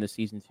sharper in the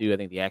season 2. I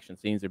think the action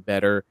scenes are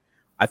better.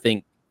 I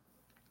think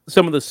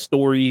some of the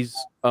stories,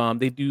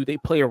 they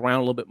play around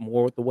a little bit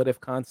more with the what if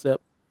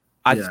concept.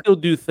 I still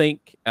do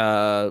think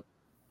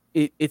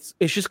it's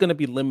just going to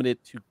be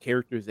limited to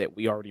characters that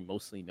we already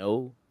mostly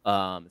know,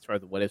 as far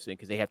as the what ifs,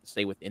 because they have to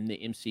stay within the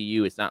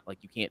MCU. It's not like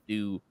you can't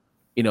do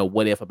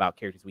what if about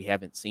characters we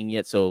haven't seen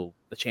yet. So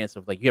the chance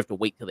of like you have to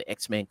wait till the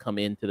X-Men come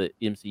into the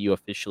MCU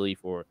officially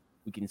for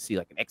we can see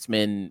like an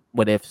X-Men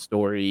what if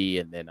story,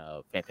 and then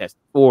a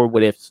Fantastic Four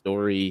what if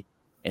story,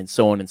 and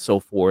so on and so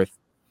forth.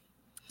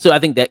 So I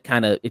think that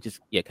kind of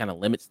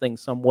limits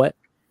things somewhat.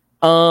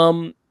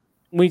 When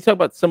you talk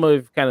about some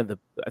of kind of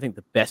I think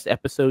the best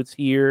episodes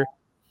here,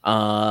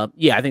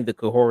 yeah, I think the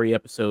Kahori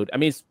episode. I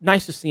mean, it's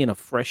nice to see in a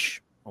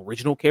fresh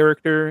original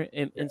character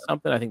in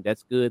something. I think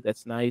that's good.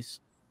 That's nice.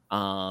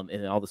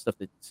 And all the stuff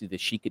that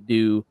she could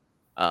do.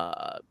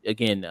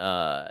 Again,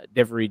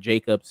 Devery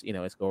Jacobs,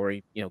 as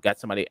Gory, got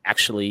somebody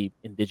actually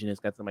indigenous,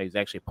 got somebody who's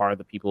actually part of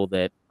the people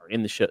that are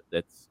in the show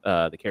that's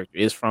the character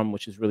is from,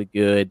 which is really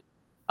good.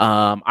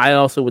 I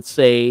also would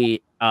say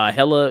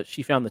Hela,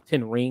 she found the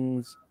 10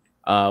 rings.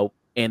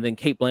 And then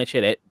Kate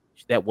Blanchett,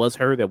 that was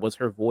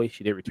her voice.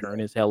 She did return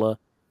as Hela.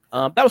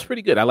 That was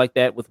pretty good. I like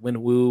that with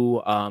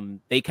Wenwu.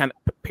 They kind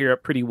of pair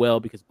up pretty well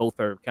because both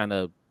are kind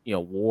of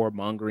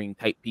warmongering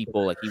type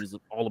people. Like he was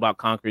all about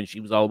conquering,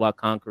 she was all about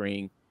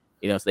conquering.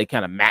 So they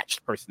kind of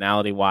matched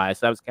personality wise.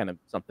 So that was kind of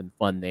something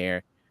fun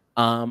there.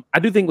 I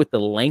do think with the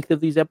length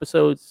of these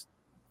episodes,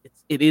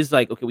 it is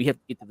like, okay, we have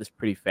to get to this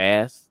pretty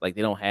fast. Like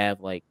they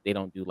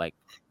don't do like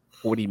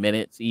 40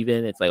 minutes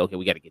even. It's like, okay,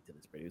 we got to get to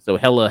this pretty. So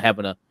Hela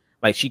having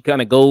she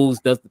kind of goes,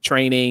 does the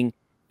training,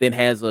 then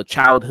has a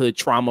childhood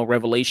trauma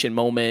revelation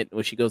moment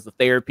where she goes to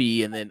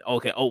therapy, and then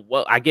okay, oh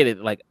well, I get it.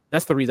 Like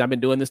that's the reason I've been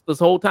doing this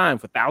whole time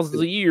for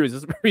thousands of years.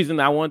 This is the reason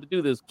I wanted to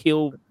do this,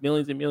 kill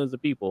millions and millions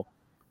of people.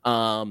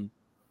 And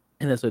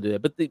that's what I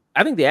did. But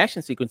I think the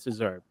action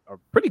sequences are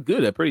pretty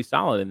good. They're pretty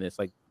solid in this.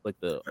 Like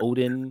the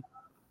Odin,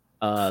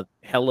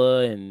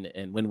 Hela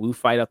and Wenwu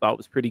fight, I thought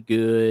was pretty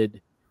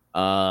good.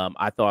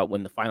 I thought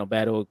when the final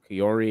battle,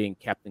 Kaori and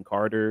Captain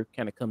Carter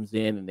kind of comes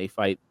in and they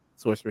fight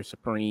Sorcerer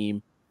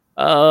Supreme.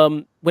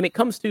 When it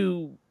comes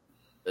to,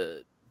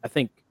 I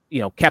think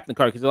Captain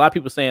Carter, because a lot of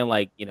people saying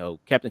like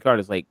Captain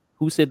Carter's like,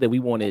 who said that we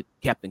wanted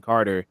Captain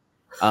Carter?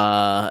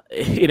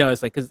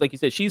 It's like because like you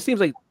said, she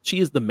seems like she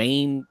is the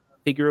main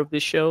figure of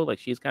this show. Like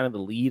she's kind of the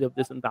lead of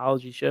this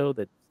anthology show.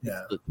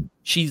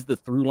 She's the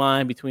through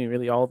line between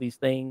really all these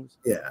things.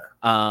 Yeah.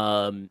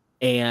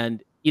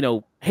 And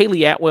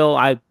Haley Atwell,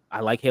 I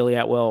like Haley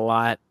Atwell a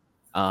lot.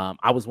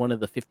 I was one of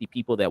the 50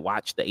 people that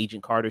watched the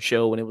Agent Carter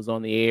show when it was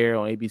on the air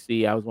on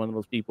ABC. I was one of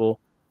those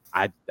people.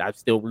 I'm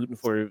still rooting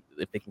for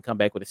if they can come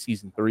back with a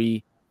season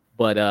 3.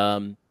 But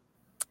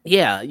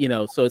yeah,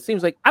 so it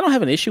seems like I don't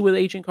have an issue with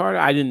Agent Carter.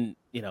 I didn't,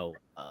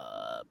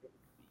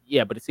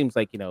 yeah, but it seems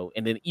like,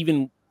 and then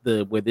even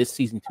where this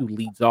season 2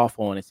 leads off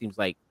on, it seems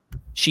like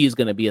she is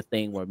going to be a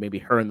thing where maybe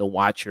her and the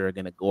Watcher are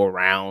going to go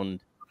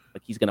around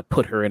Like he's gonna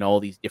put her in all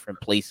these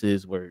different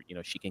places where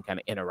she can kind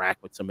of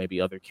interact with some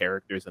maybe other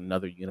characters in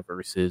other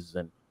universes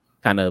and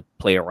kind of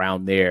play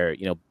around there.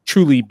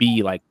 Truly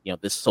be like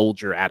this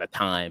soldier at a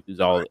time who's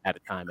all at a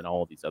time in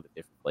all these other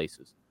different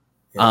places.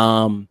 Yeah.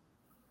 Um,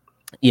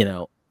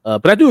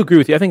 but I do agree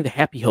with you. I think the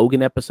Happy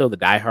Hogan episode, the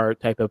Die Hard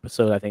type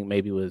episode, I think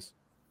maybe was.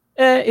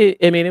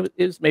 It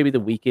was maybe the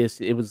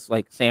weakest. It was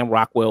like Sam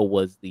Rockwell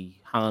was the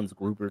Hans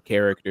Gruber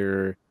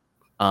character.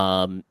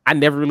 I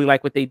never really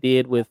liked what they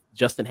did with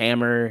Justin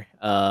Hammer.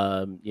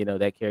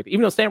 That character.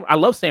 Even though I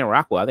love Sam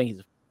Rockwell. I think he's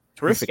a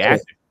terrific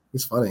actor.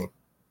 He's funny.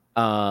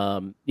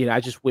 I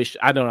just wish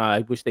I don't know.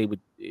 I wish they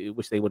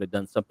would have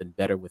done something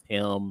better with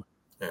him.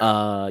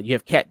 Yeah. You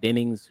have Kat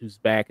Dennings who's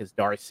back as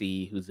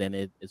Darcy, who's in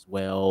it as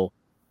well.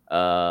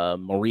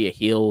 Maria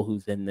Hill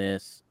who's in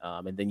this,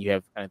 and then you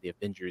have kind of the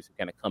Avengers who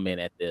kind of come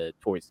in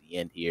towards the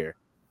end here.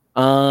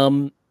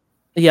 I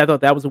thought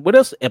that was. What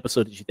else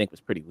episode did you think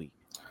was pretty weak?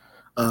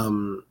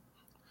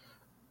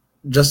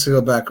 Just to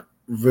go back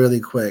really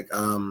quick,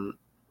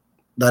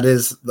 that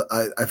is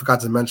I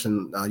forgot to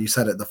mention. You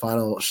said it. The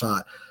final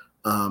shot.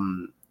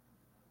 When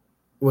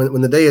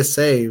the day is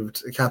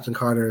saved, Captain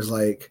Carter is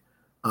like,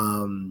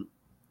 "Don't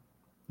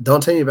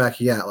take me back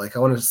yet. Like I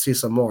want to see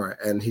some more."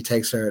 And he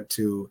takes her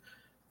to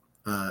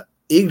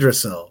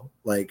Yggdrasil,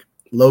 like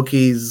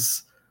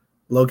Loki's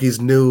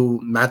new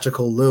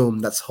magical loom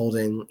that's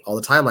holding all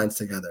the timelines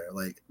together.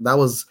 Like that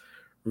was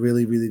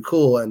really, really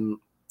cool. And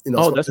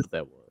That's what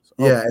that was.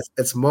 Yeah,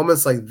 it's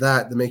moments like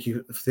that that make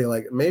you feel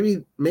like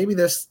maybe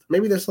there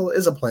still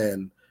is a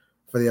plan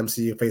for the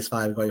MCU Phase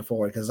 5 going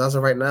forward. Because as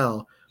of right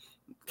now,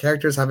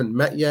 characters haven't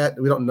met yet.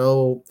 We don't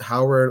know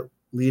how we're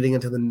leading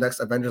into the next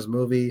Avengers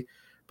movie.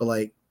 But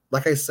like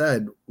I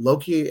said,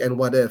 Loki and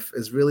What If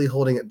is really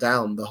holding it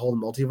down, the whole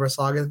multiverse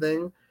saga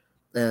thing.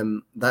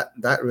 And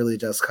that really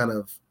just kind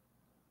of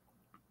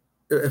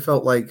it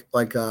felt like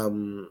it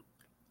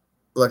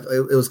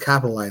was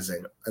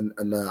capitalizing,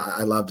 and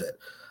I loved it.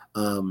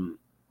 But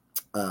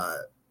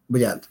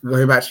yeah,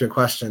 going back to your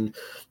question,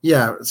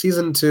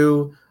 season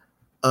 2.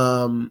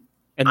 And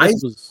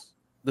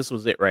this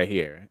was it right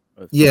here.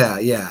 Yeah,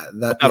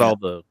 all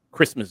the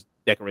Christmas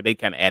decoration. They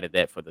kind of added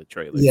that for the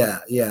trailer. Yeah.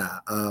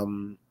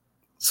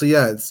 So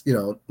yeah, it's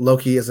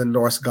Loki is a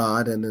Norse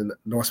god, and in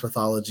Norse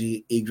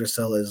mythology,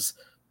 Yggdrasil is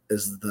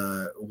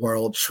the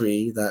world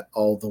tree that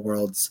all the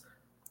worlds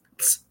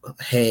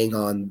hang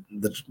on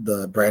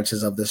the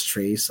branches of this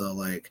tree. So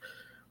like,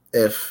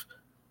 if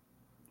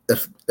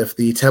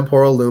the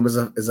temporal loom is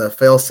a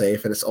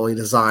failsafe and it's only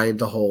designed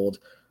to hold,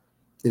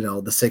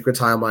 the sacred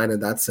timeline,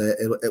 and that's it.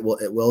 It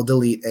will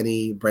delete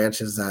any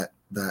branches that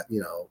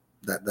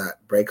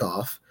break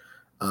off.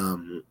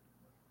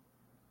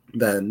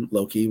 Then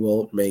Loki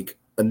will make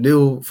a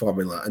new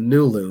formula, a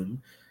new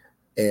loom,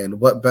 and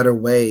what better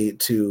way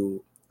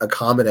to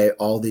accommodate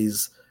all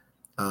these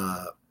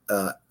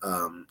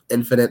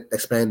infinite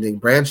expanding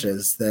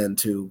branches than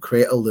to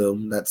create a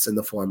loom that's in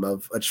the form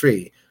of a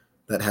tree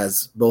that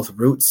has both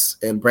roots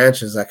and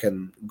branches that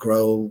can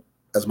grow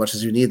as much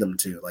as you need them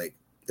to. Like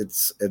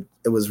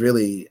it was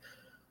really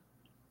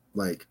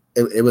like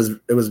it was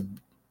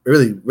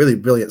really, really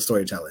brilliant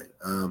storytelling.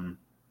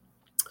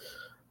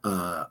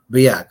 But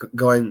yeah,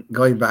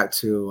 going back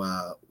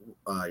to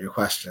your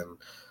question,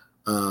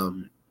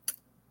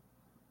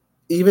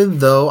 even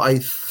though I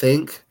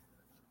think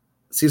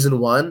season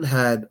 1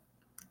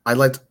 I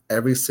liked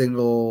every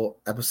single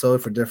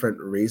episode for different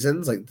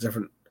reasons, like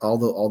different all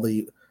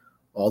the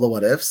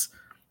what ifs.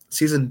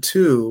 Season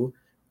 2,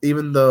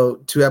 even though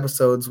 2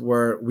 episodes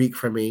were weak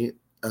for me,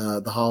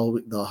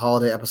 the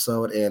holiday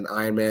episode and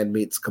Iron Man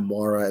meets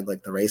Gamora and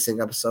like the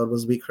racing episode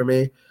was weak for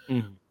me.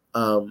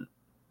 Mm-hmm.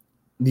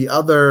 The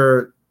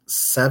other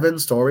 7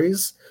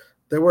 stories,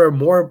 there were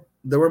more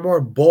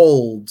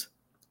bold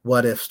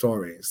what if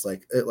stories.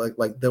 Like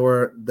there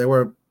were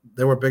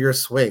bigger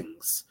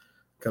swings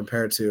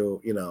compared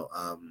to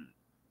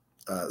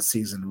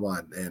season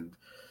 1, and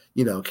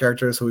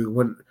characters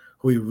who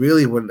we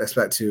really wouldn't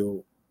expect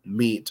to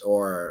meet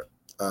or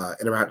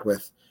interact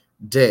with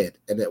did,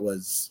 and it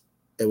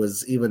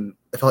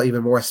felt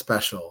even more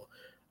special,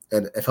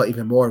 and it felt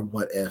even more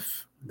what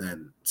if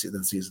than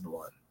season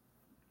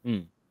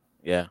 1.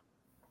 Yeah,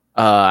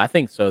 I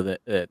think so.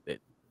 That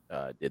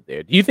did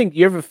there. Do you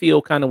ever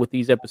feel kind of with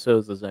these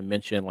episodes, as I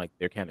mentioned, like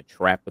they're kind of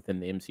trapped within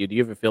the MCU? Do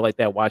you ever feel like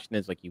that watching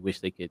this? Like you wish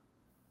they could,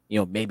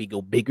 maybe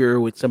go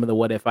bigger with some of the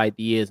what if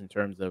ideas in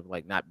terms of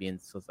like not being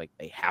so like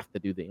they have to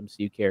do the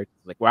MCU characters.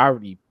 Like I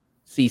already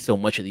see so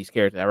much of these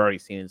characters. I've already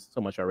seen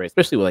so much already,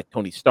 especially with like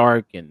Tony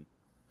Stark and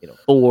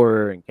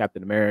Thor and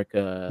Captain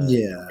America.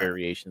 Yeah,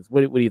 variations.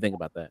 What do you think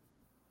about that?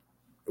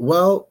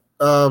 Well,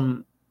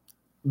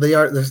 they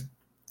are.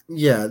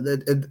 Yeah,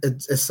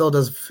 it still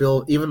does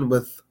feel, even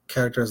with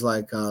characters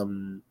like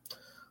Kahori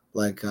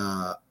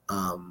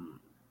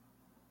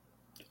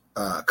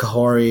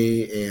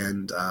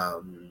and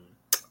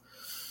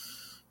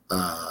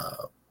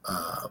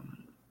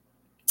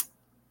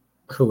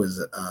who is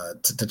it?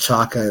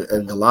 T'Chaka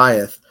and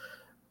Goliath.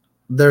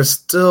 There's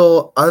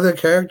still other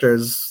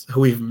characters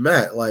who we've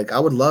met. Like I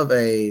would love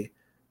a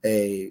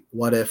a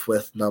what if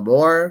with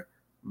Namor,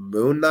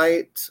 Moon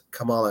Knight,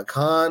 Kamala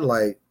Khan,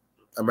 like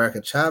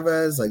America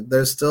Chavez. Like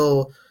there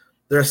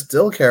are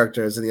still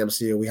characters in the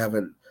MCU we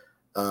haven't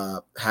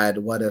had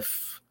what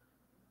if,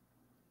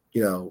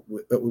 we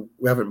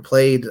haven't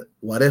played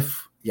what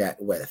if yet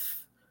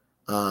with.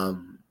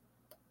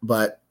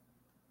 But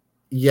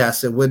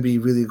yes, it would be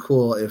really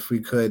cool if we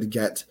could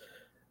get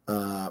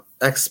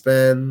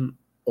X-Men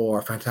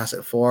or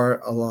Fantastic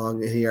Four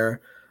along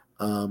here.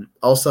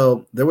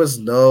 Also, there was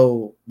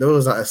not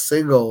a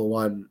single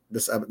one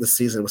this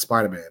season with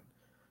Spider-Man.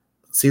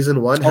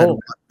 Season one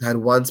had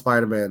one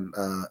Spider-Man,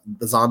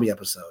 the zombie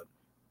episode.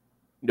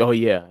 Oh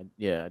yeah, I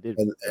did.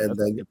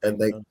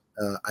 And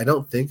I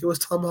don't think it was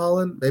Tom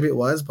Holland. Maybe it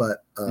was,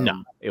 but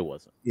no, it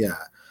wasn't. Yeah,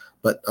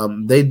 but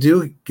they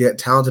do get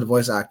talented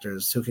voice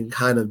actors who can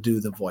kind of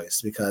do the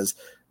voice, because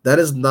that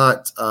is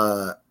not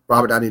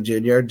Robert Downey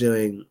Jr.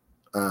 doing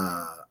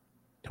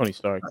Tony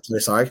Stark.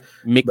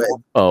 Mick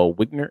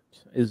Wignert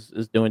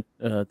is doing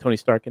Tony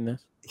Stark in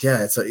this.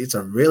 Yeah, it's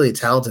a really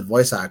talented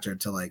voice actor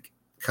to like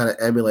kind of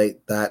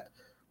emulate that.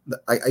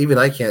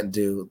 I can't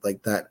do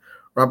like that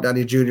Robert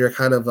Downey Jr.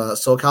 kind of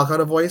SoCal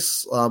kind of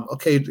voice.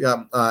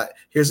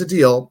 Here's the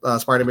deal,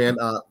 Spider-Man.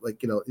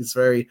 He's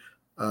very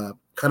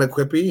kind of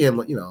quippy and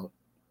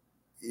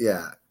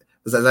yeah.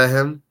 Is that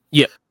him?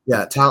 Yeah.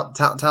 Yeah,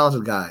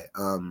 talented guy.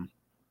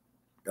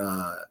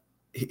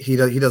 He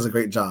does a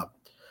great job.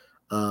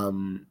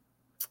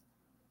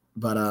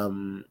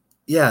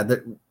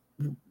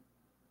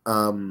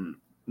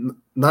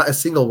 Not a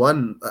single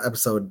one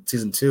episode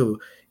season 2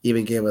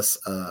 even gave us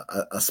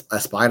a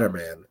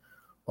Spider-Man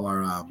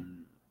or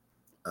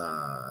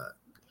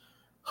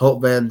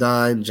Hope Van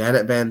Dyne,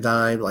 Janet Van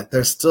Dyne. Like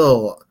there's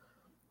still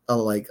a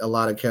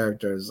lot of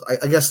characters. I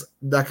guess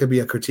that could be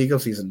a critique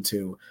of season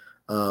 2.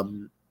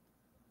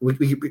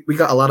 We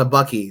got a lot of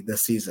Bucky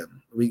this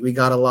season. We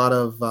got a lot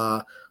of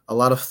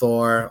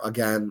Thor.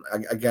 Again, I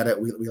get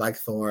it. We like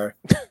Thor.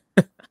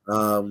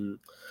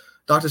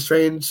 Doctor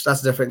Strange,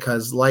 that's different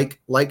because like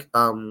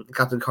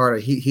Captain Carter,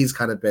 he's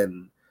kind of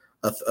been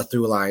a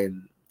through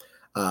line.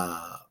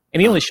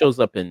 And he only shows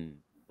up in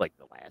like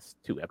the last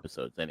 2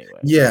 episodes anyway.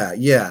 Yeah,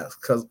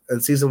 because in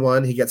season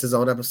 1 he gets his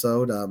own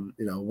episode.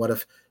 What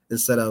if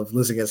instead of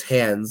losing his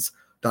hands,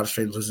 Doctor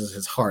Strange loses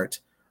his heart,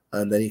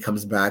 and then he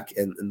comes back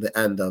in the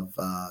end of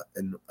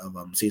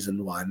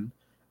season 1,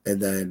 and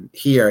then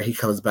here he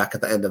comes back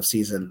at the end of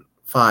season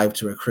 5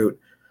 to recruit.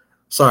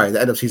 Sorry,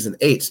 the end of season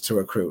 8 to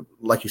recruit.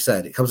 Like you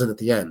said, it comes in at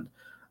the end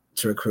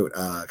to recruit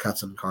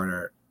Captain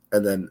Carter,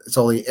 and then it's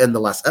only in the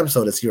last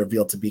episode is he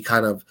revealed to be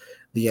kind of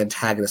the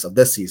antagonist of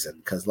this season,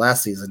 because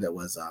last season it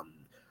was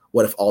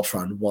what if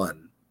Ultron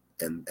won,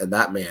 and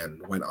that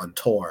man went on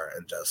tour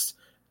and just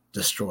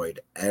destroyed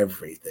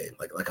everything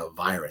like a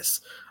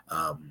virus.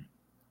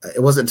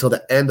 It wasn't until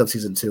the end of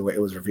season 2 where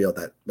it was revealed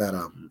that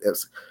it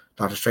was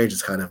Doctor Strange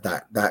is kind of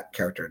that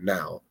character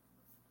now.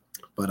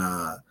 But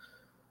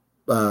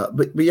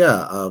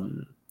yeah,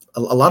 a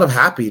lot of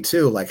Happy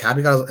too. Like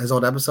Happy got his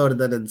own episode,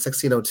 and then in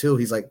 1602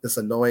 he's like this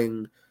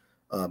annoying.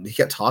 He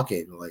kept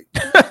talking like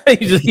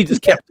he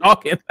just kept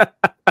talking.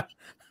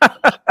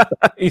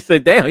 He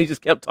said, "Damn!" He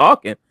just kept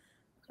talking.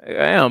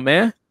 Damn,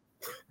 man.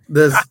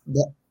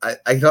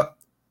 I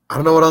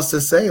don't know what else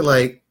to say.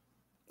 Like,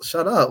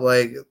 shut up.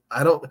 Like,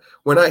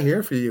 we're not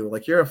here for you.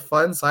 Like, you're a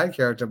fun side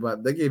character,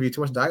 but they gave you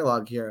too much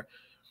dialogue here.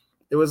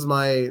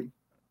 I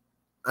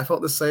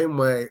felt the same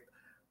way.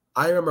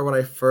 I remember when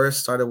I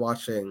first started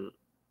watching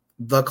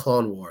The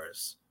Clone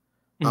Wars,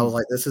 I was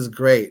like, this is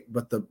great.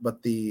 But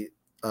the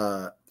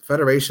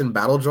Federation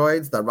battle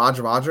droids, the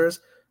Roger Rogers,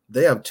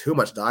 they have too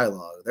much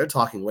dialogue. They're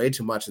talking way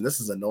too much, and this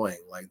is annoying.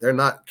 Like, they're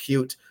not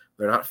cute.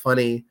 They're not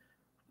funny.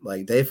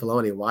 Like, Dave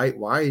Filoni, why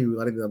are you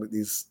letting them,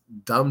 these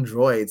dumb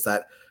droids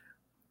that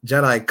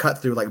Jedi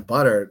cut through like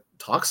butter,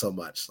 talk so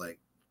much? Like,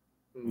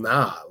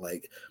 nah.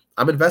 Like,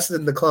 I'm invested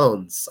in the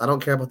clones. I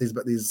don't care about these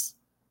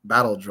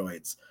battle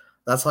droids.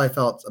 That's how I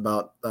felt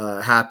about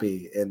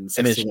Happy in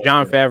 16. And it's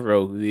Jon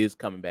Favreau who is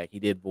coming back. He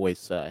did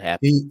voice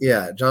Happy.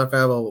 Jon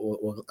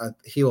Favreau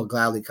will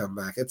gladly come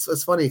back.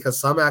 It's funny because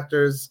some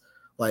actors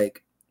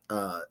like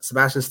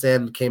Sebastian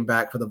Stan came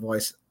back for the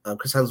voice.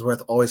 Chris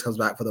Hemsworth always comes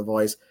back for the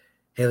voice.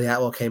 Haley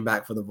Atwell came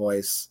back for the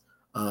voice.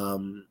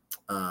 Who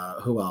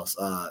else?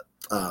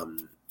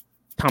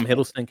 Tom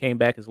Hiddleston came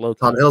back as Loki.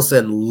 Tom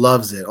Hiddleston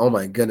loves it. Oh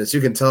my goodness. You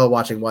can tell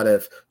watching What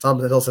If. Tom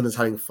Hiddleston is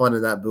having fun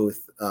in that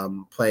booth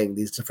playing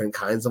these different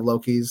kinds of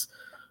Lokis.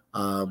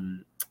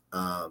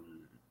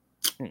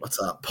 What's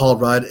up? Paul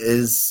Rudd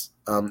is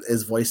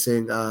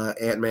voicing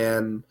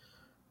Ant-Man.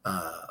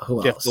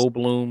 Who Jeff else? Jeff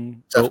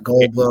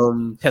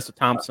Goldblum. Tessa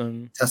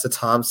Thompson.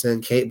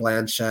 Kate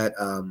Blanchett.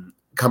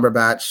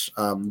 Cumberbatch.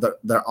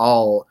 They're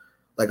all,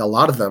 like, a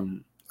lot of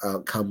them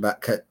come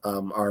back,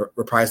 are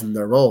reprising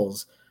their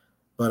roles.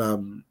 But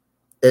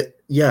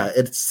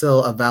it's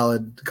still a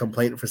valid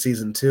complaint for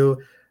season 2.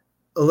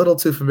 A little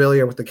too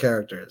familiar with the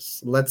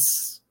characters.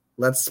 Let's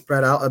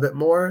spread out a bit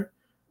more.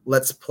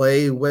 Let's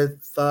play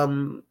with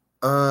let's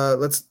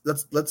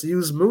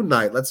use Moon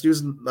Knight. Let's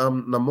use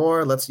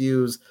Namor. Let's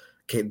use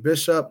Kate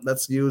Bishop.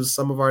 Let's use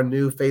some of our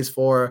new Phase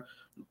 4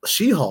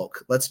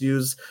 She-Hulk. Let's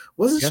use,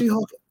 wasn't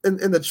She-Hulk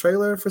in the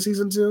trailer for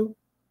season 2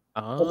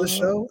 of the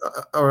show?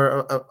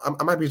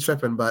 I might be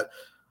tripping, but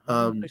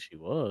I don't think she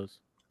was.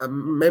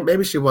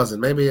 maybe she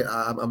wasn't. Maybe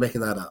I'm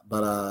making that up.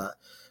 But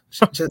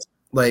just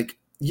like,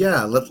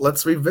 yeah,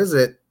 let's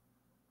revisit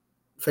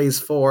Phase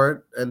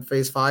 4 and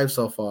Phase 5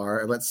 so far,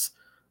 and let's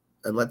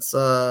let's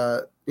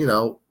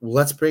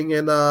bring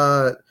in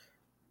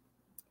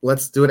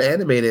let's do an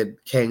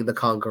animated Kang the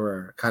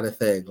Conqueror kind of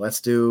thing.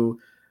 Let's do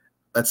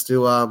what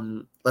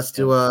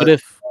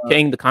if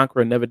Kang the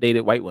Conqueror never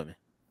dated white women?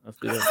 Let's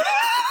do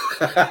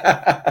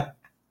that.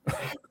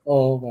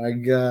 Oh my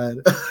god.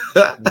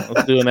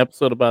 Let's do an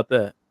episode about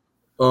that.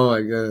 Oh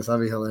my goodness,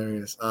 that'd be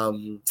hilarious.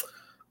 Who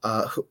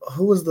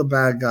was the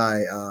bad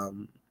guy?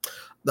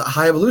 The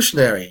High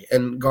Evolutionary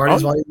in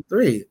Guardians Volume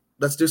 3.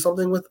 Let's do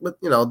something with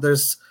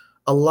there's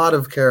a lot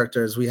of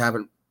characters we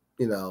haven't,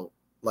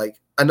 like,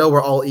 I know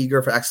we're all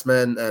eager for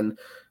X-Men and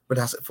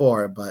Fantastic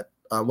Four, but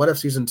what if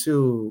season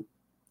 2,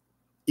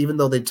 even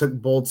though they took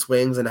bold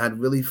swings and had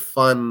really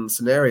fun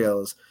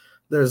scenarios,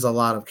 there's a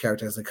lot of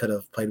characters they could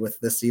have played with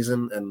this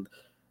season, and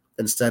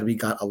instead we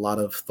got a lot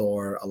of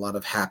Thor, a lot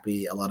of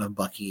Happy, a lot of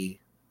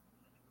Bucky.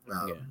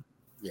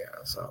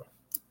 So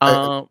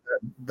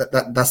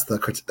that's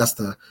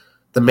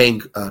the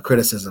main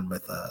criticism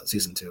with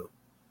season 2.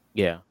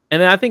 Yeah,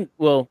 and I think,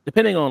 well,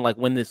 depending on like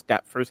when this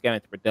first got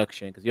into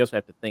production, because you also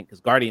have to think, because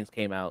Guardians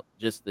came out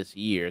just this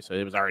year, so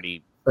it was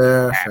already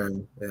wrapped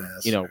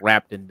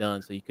and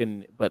done. So you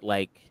couldn't, but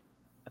like,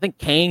 I think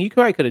Kang, you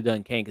probably could have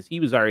done Kang because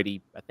he was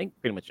already, I think,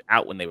 pretty much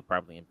out when they were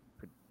probably in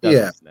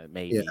production.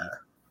 Maybe.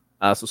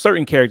 Yeah. So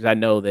certain characters I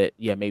know that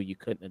maybe you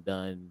couldn't have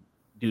done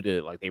due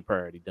to like they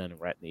probably already done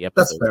right in the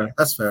episode.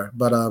 That's fair.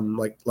 But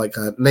like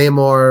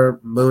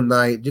Namor, Moon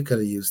Knight, you could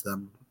have used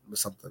them with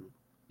something.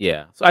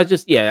 Yeah. So I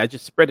just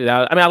spread it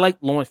out. I mean, I like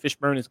Lawrence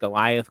Fishburne as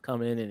Goliath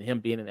coming and him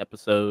being in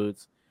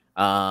episodes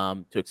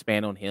to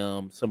expand on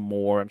him some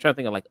more. I'm trying to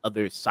think of like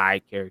other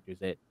side characters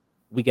that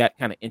we got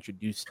kind of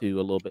introduced to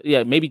a little bit.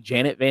 Yeah, maybe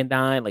Janet Van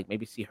Dyne, like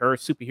maybe see her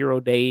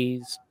superhero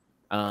days.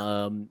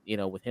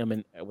 With him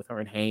and with her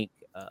and Hank,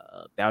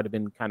 that would have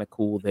been kind of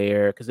cool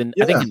there. Because I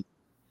think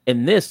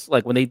in this,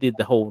 like when they did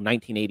the whole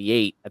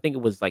 1988, I think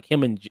it was like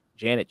him and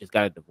Janet just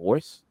got a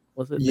divorce.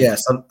 Was it? Yeah,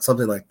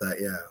 something like that.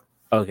 Yeah.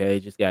 Okay, they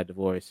just got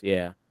divorced.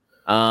 Yeah.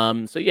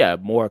 So yeah,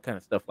 more kind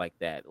of stuff like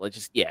that. Like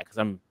because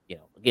I'm,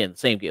 again, the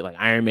same kid like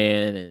Iron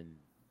Man and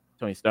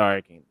Tony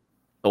Stark and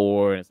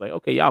Thor, and it's like,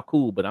 okay, y'all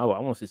cool, but I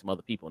want to see some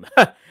other people now.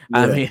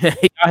 I mean, y'all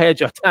had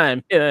your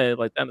time. Yeah,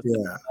 like that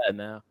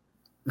now.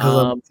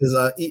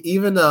 Because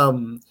even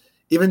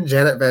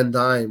Janet Van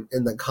Dyne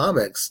in the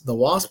comics, the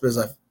Wasp is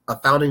a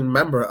founding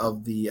member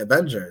of the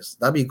Avengers.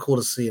 That'd be cool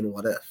to see in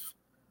What If.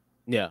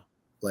 Yeah.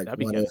 Like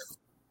what if,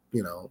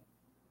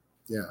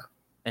 yeah.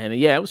 And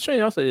it was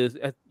strange also is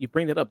you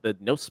bring it up,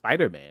 no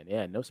Spider-Man.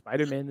 Yeah, no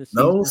Spider-Man this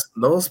season.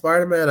 No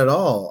Spider-Man at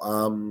all.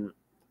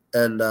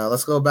 And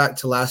let's go back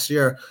to last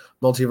year,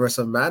 Multiverse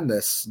of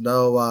Madness.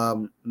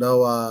 No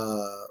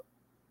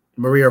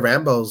Maria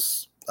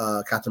Rambeau's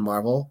Captain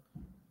Marvel.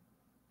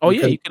 Oh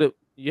you could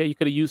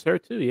have used her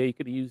too. Yeah, you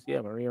could have used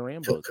Maria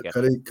Rambeau.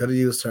 Could have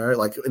used her.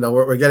 Like,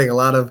 we're getting a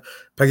lot of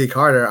Peggy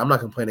Carter. I'm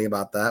not complaining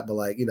about that, but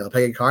like,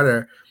 Peggy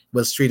Carter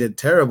was treated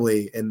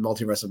terribly in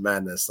Multiverse of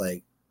Madness.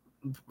 Like,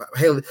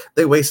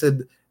 they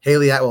wasted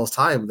Haley Atwell's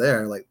time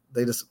there. Like,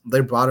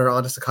 they brought her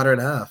on just to cut her in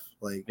half.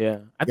 Like,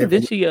 I think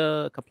did she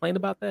complain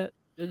about that?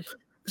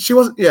 She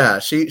wasn't. Yeah,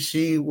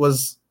 she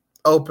was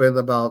open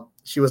about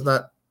she was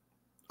not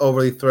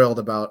overly thrilled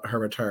about her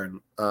return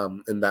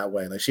in that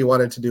way. Like, she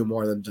wanted to do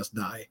more than just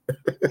die.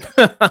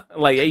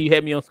 Like, hey, you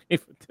had me on screen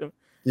for 2.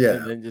 Yeah.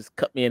 And then just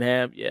cut me in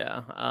half.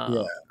 Yeah.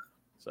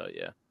 So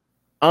yeah.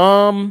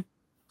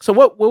 So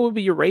what would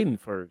be your rating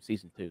for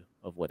season 2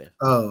 of What If?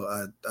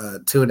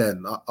 Tune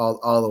in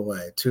all the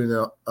way. Tune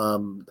in.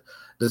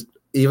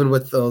 Even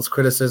with those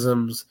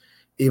criticisms,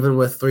 even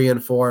with 3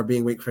 and 4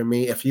 being weak for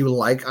me, if you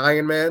like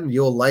Iron Man,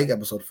 you'll like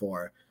episode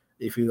 4.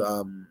 If you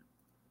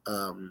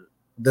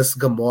this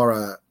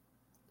Gamora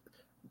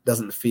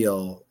doesn't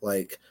feel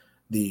like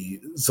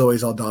the Zoe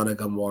Saldana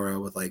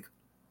Gamora with like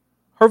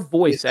her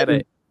voice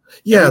the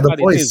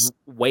voice is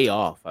way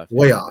off.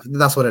 Way off.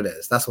 That's what it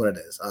is.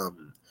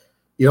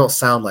 You don't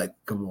sound like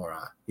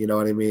Gamora, you know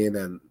what I mean?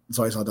 And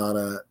Zoe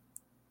Saldana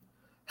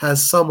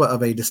has somewhat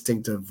of a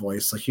distinctive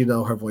voice. Like,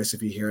 her voice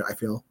if you hear it, I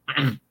feel.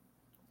 And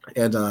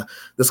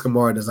this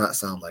Gamora does not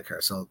sound like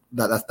her. So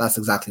that's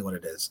exactly what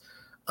it is.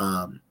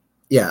 3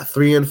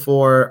 and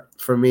 4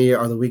 for me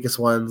are the weakest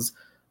ones,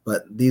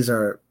 but these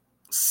are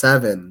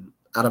 7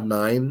 out of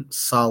 9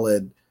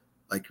 solid,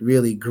 like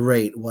really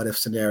great what if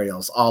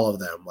scenarios, all of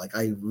them. Like,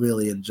 I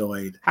really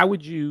enjoyed. How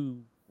would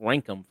you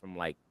rank them from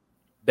like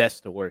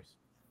best to worst?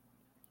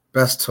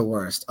 Best to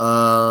worst.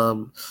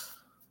 Man,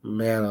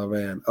 oh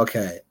man.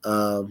 Okay.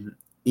 I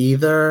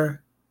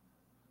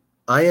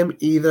am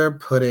either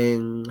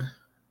putting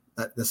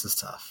this is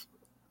tough.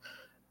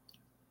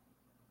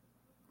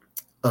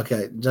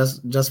 Okay,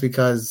 just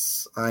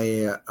because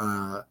I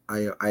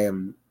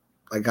am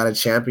I got a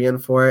champion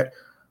for it.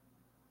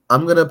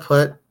 I'm gonna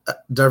put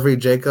Dovry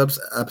Jacobs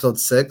episode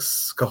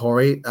 6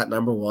 Kahori at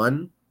number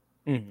 1.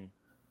 Mm-hmm.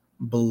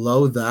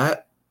 Below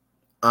that,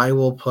 I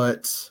will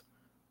put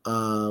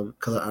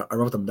because I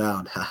wrote them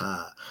down.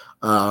 Haha.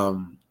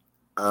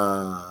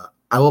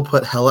 I will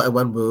put Hela and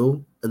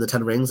Wenwu in the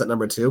 10 Rings at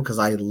number 2 because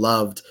I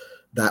loved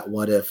that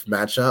what if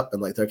matchup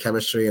and like their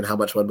chemistry and how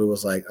much Wenwu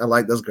was like, I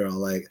like this girl,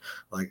 like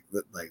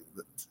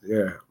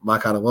you're my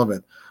kind of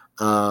woman.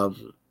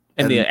 And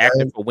the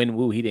actor for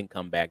Wenwu, he didn't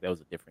come back. That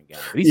was a different guy.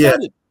 But he yeah,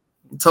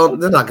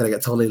 sounded they're not gonna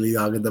get Tony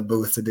Leung in the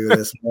booth to do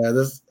this, man.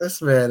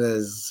 This man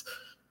is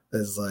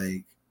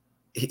like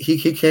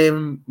he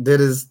came, did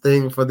his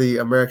thing for the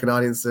American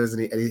audiences,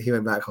 and he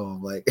went back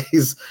home. Like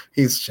he's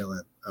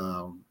chilling.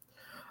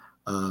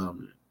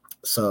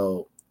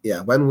 So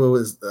yeah, Wenwu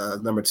is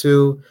number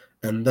 2,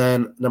 and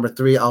then number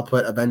 3 I'll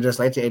put Avengers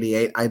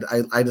 1988.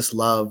 I just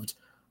loved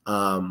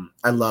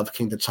I loved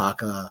King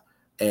T'Chaka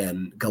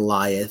and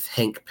Goliath,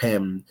 Hank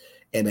Pym,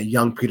 and a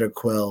young Peter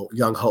Quill,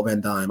 young Hope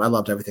Van Dyne. I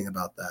loved everything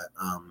about that.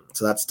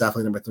 So that's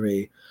definitely number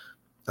 3.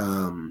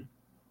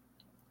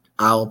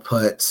 I'll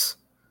put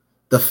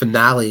the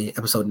finale,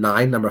 episode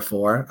 9, number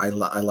 4. I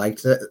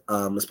liked it,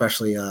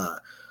 especially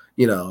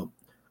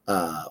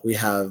we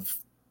have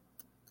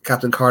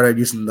Captain Carter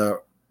using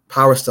the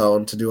Power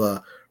Stone to do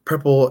a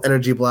purple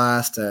energy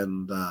blast,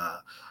 and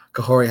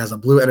Kahori has a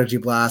blue energy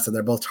blast, and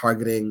they're both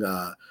targeting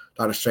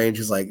Doctor Strange,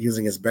 who's like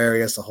using his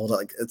barriers to hold it.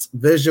 Like, it's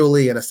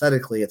visually and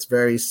aesthetically, it's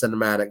very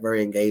cinematic,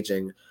 very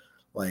engaging.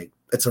 Like,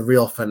 it's a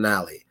real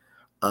finale.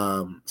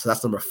 So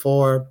that's number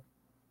 4.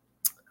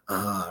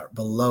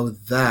 Below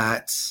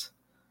that,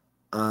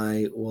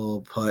 I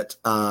will put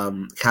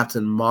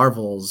Captain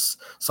Carter's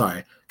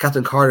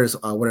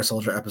Winter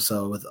Soldier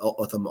episode with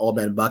Old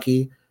Man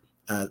Bucky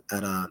at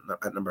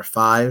number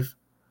 5.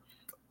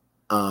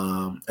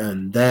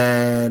 And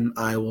then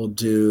I will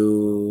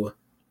do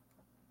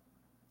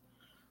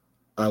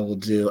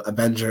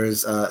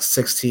Avengers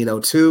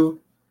 1602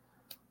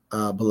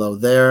 below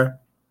there.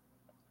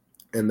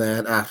 And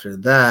then after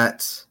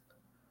that,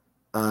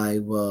 I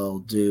will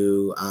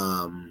do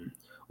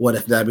What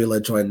If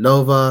Nebula joined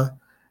Nova,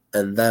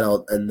 and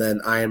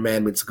then Iron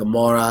Man meets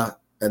Gamora,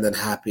 and then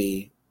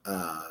Happy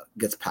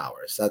gets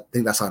powers. I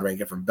think that's how I'd rank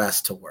it from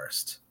best to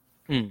worst.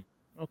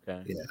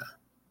 Okay. Yeah.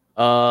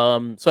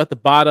 So at the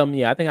bottom,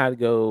 I think I'd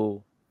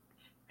go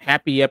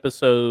Happy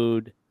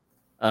episode.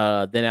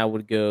 Then I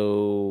would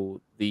go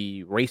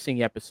the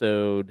racing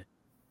episode.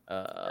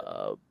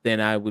 Then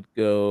I would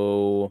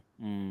go.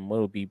 What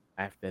would be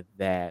after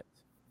that?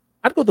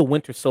 I'd go the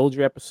Winter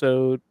Soldier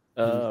episode.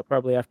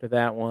 Probably after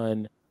that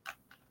one.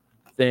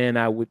 Then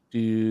I would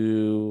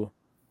do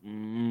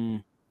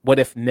What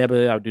If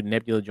Nebula. I would do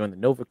Nebula join the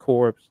Nova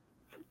Corps.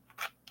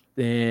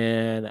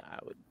 Then I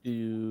would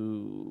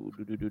do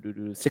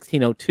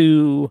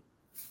 1602.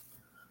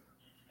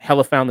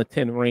 Hela found the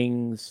 10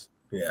 Rings.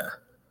 Yeah.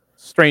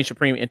 Strange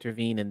Supreme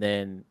intervene, and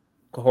then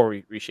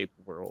Kahori reshape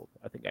the world.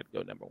 I think I'd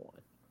go number 1.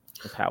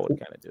 That's how I would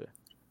kind of do it.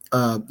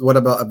 What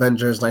about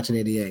Avengers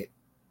 1988?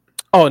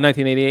 Oh,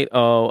 1988.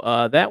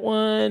 Oh, that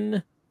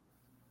one.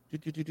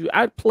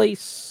 I'd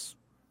place.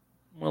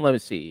 Well, let me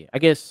see. I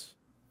guess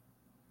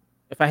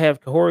if I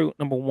have Kahori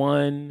number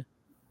 1,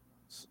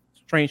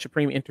 Strange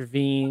Supreme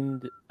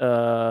intervened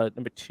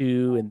number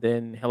 2, and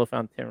then Hela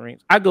found 10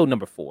 Rings, I'd go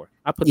number 4.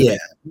 I put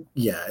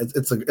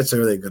it's a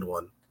really good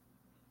one.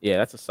 Yeah,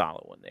 that's a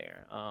solid one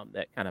there.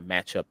 That kind of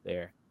match up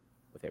there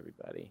with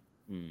everybody.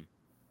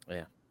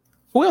 Yeah.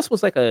 Who else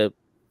was like a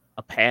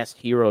past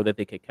hero that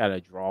they could kind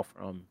of draw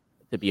from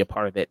to be a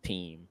part of that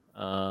team?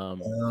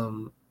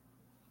 I'm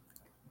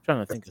trying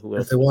to think of who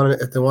else.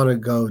 If they want to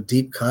go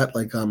deep cut,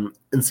 like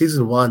in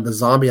season 1, the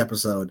zombie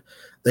episode,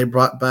 they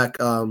brought back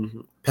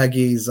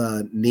Peggy's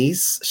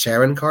niece,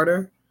 Sharon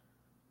Carter.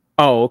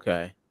 Oh,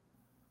 okay.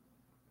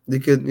 You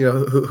could,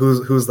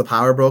 who's the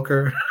power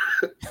broker?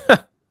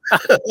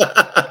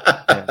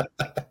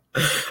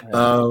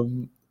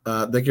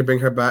 They could bring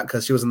her back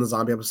because she was in the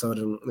zombie episode,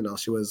 and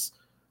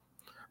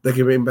they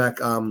could bring back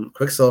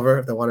Quicksilver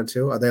if they wanted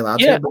to. Are they allowed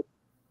to?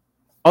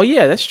 Oh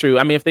yeah, that's true.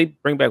 I mean, if they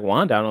bring back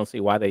Wanda, I don't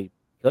see why they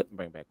couldn't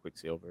bring back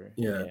Quicksilver.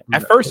 Yeah.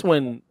 At first,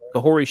 when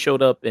Kahori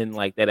showed up in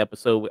like that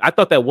episode, I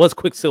thought that was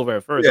Quicksilver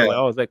at first. I was like,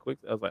 oh, is that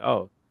Quicksilver? I was like,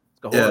 oh,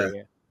 it's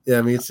Kahori.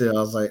 Yeah, me too. I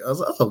was like,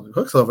 oh,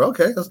 Quicksilver.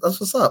 Okay, that's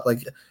what's up.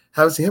 Like,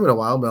 haven't seen him in a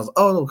while, but I was like,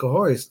 oh no,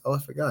 Kahori's. Oh, I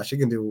forgot.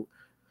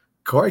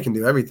 Kahori can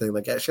do everything.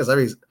 Like, she has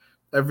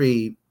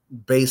every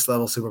base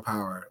level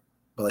superpower,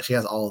 but like she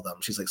has all of them.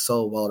 She's like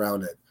so well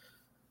rounded.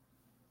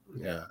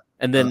 Yeah,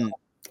 and then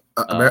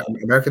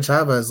America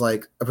Chavez,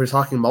 like if we're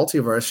talking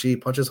multiverse, she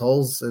punches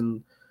holes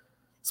in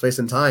space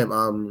and time.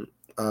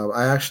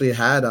 I actually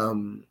had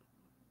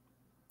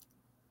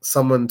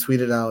someone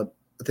tweeted out.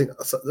 I think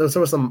there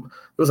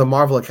was a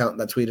Marvel account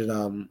that tweeted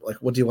like,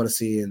 what do you want to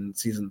see in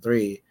season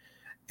 3?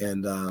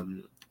 And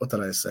what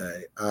did I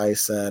say? I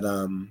said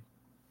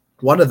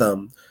one of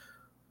them.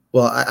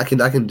 Well, I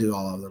can do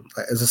all of them.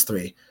 It's just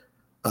 3.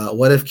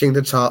 What if King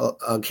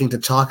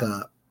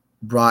T'Chaka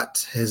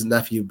brought his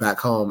nephew back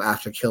home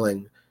after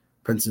killing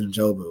Prince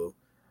Njobu?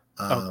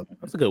 Okay,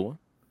 that's a good one.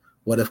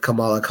 What if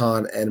Kamala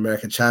Khan and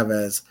America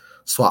Chavez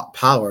swap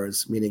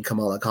powers, meaning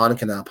Kamala Khan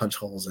can now punch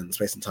holes in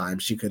space and time?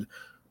 She could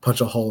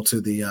punch a hole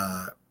to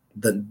the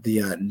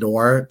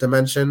Nor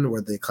dimension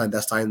where the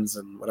clandestines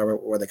and whatever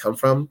where they come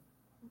from.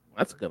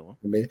 That's a good one.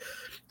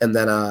 And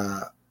then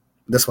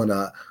this one,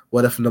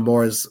 what if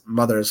Namor's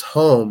mother's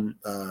home,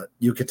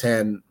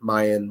 Yucatan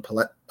Mayan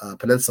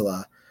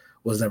Peninsula,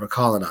 was never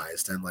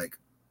colonized, and like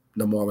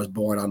Namor was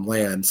born on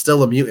land,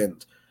 still a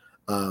mutant,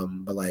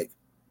 but like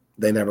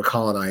they never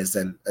colonized,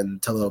 and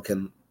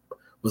Talokan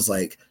was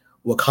like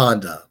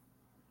Wakanda,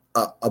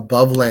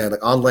 above land,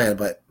 like on land,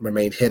 but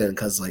remained hidden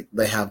because like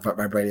they have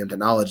vibranium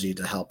technology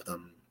to help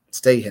them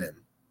stay hidden.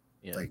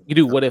 Yeah, Like you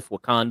do. What if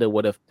Wakanda?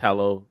 What if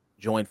Talo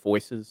joined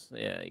forces?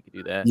 Yeah, you could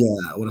do that.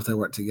 Yeah. What if they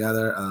work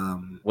together?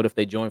 What if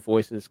they joined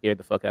forces, scared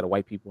the fuck out of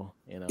white people?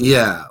 You know.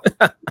 Yeah.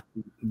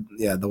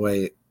 The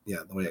way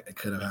it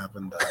could have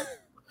happened.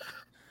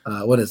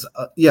 What is?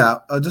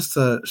 Just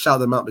to shout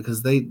them out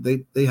because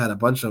they had a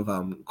bunch of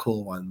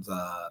cool ones.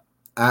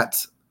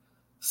 At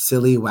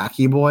Silly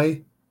Wacky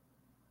Boy.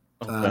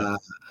 Okay.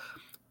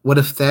 What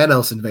if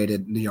Thanos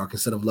invaded New York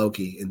instead of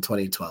Loki in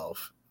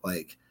 2012?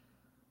 Like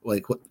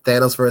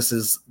Thanos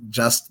versus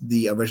just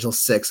the original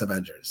 6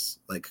 Avengers.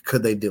 Like,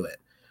 could they do it?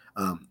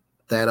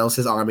 Thanos,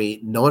 his army,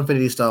 no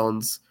Infinity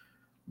Stones,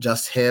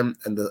 just him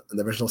and the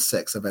original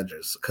 6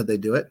 Avengers. Could they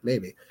do it?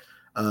 Maybe.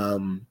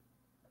 What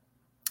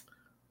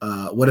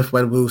if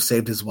Wenwu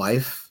saved his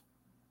wife?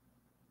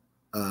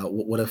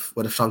 What if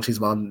Shang-Chi's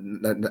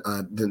mom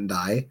didn't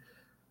die?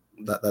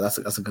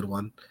 That's a good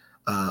one.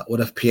 What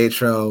if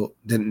Pietro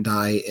didn't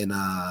die in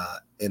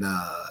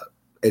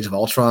Age of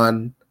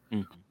Ultron?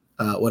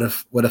 Mm-hmm.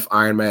 What if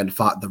Iron Man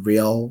fought the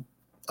real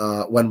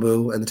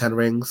Wenwu in the Ten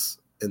Rings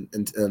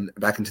in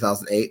back in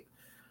 2008?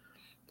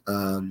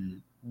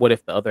 What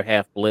if the other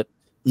half blipped?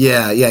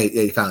 Yeah,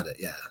 you found it.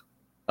 Yeah.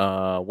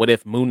 What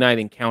if Moon Knight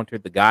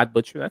encountered the God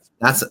Butcher?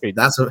 That's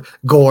a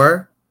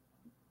Gore.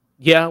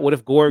 Yeah. What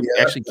if Gore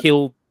actually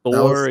killed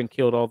Thor and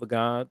killed all the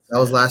gods? That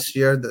was last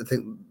year. They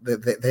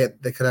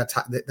could have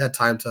they had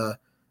time to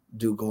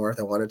do Gore if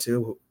they wanted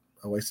to.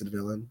 A wasted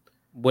villain.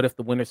 What if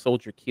the Winter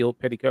Soldier killed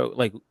Petticoat?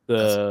 Like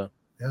I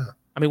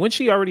mean, wasn't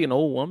she already an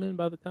old woman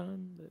by the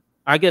time?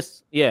 I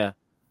guess. Yeah.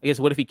 I guess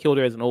what if he killed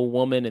her as an old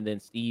woman and then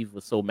Steve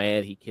was so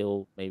mad he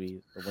killed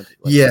maybe the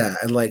Winter?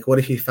 And like, what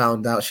if he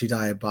found out she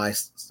died by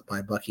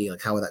Bucky?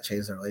 Like, how would that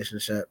change their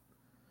relationship?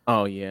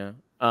 Oh yeah.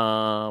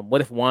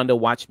 What if Wanda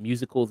watched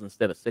musicals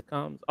instead of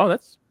sitcoms? Oh,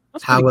 that's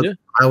how pretty good.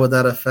 How would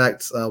that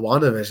affect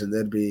WandaVision?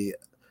 It'd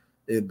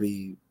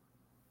be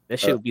that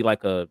shit would be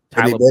like a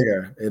Tyler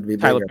bigger. It'd be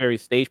Tyler bigger. Perry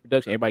stage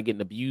production. Everybody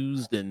getting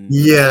abused and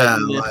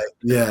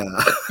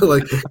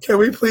like, can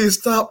we please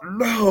stop?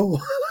 No.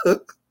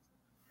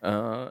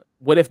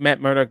 What if Matt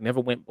Murdock never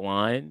went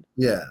blind?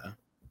 Yeah.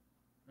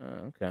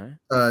 Okay.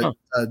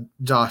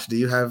 Josh, do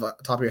you have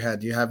top of your head?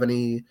 Do you have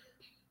any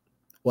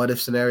what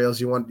if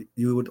scenarios you want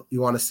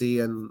to see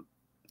in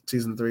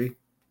season 3?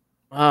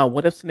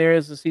 What if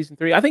scenarios in season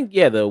 3? I think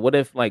the what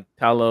if like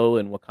Talo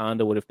and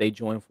Wakanda, what if they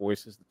join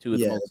forces, the two of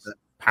the most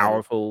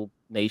powerful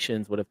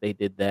nations, what if they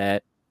did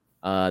that?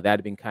 That'd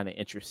have been kind of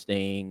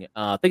interesting.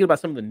 Thinking about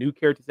some of the new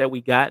characters that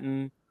we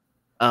gotten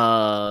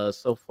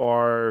so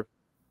far,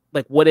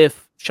 like what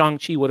if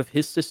Shang-Chi, what if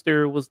his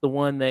sister was the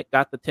one that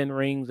got the 10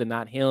 rings and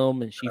not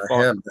him, and she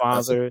fought the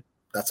father?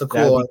 That's a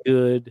cool one.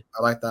 Good.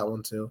 I like that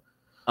one too.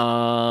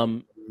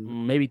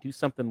 Maybe do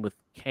something with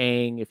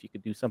Kang. If you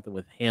could do something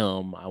with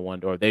him, I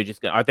wonder. Or are they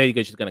just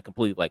gonna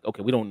completely like,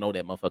 okay, we don't know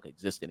that motherfucker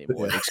exists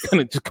anymore. They're just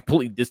gonna just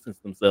completely distance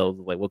themselves.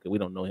 Like, okay, we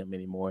don't know him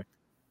anymore.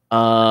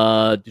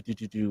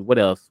 What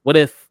else? What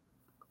if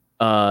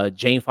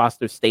Jane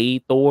Foster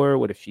stayed Thor?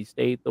 What if she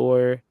stayed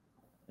Thor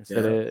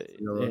instead of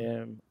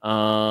him?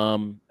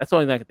 That's the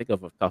only thing I can think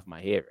of off the top of my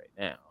head right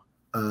now.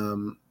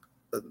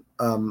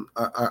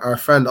 Our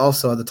friend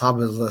also at the top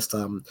of his list.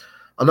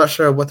 I'm not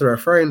sure what they're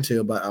referring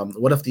to, but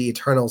what if the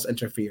Eternals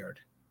interfered?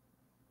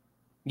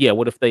 Yeah,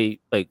 what if they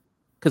like?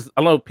 Because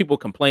a lot of people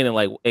complaining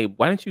like, "Hey,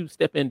 why didn't you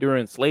step in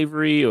during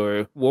slavery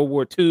or World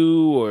War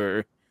II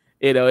or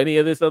any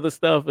of this other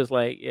stuff?" It's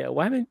like,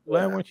 why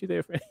weren't you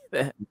there for any of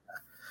that?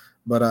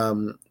 But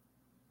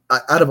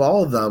out of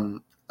all of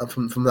them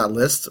from that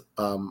list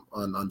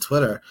on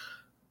Twitter,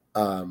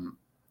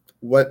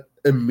 what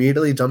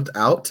immediately jumped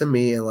out to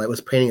me and like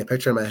was painting a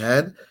picture in my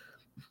head.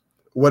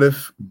 What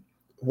if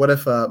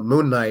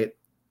Moon Knight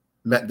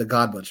met the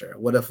God Butcher?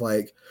 What if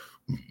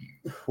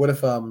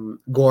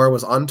Gore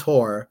was on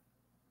tour,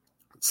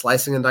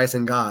 slicing and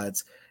dicing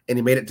gods, and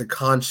he made it to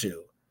Khonshu,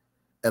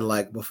 and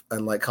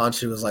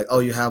Khonshu was like, "Oh,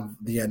 you have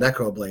the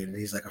Necro Blade," and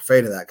he's like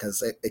afraid of that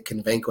because it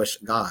can vanquish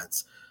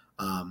gods,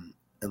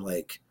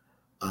 but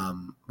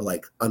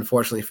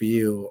unfortunately for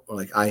you,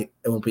 it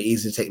won't be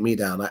easy to take me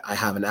down. I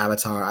have an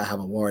avatar, I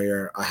have a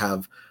warrior, I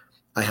have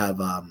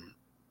a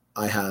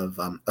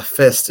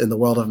fist in the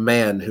world of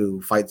man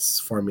who fights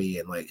for me,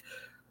 and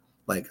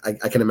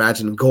I can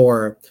imagine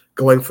Gore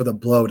going for the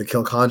blow to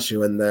kill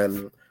Khonshu, and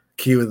then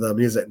Cue the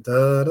music.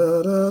 Da,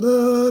 da, da,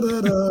 da,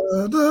 da,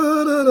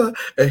 da, da, da.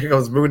 And here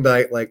comes Moon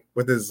Knight, like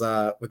with his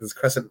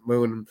crescent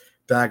moon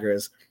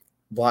daggers,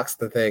 blocks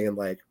the thing, and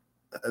like,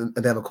 and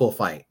they have a cool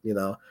fight.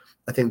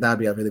 I think that'd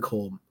be a really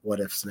cool what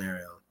if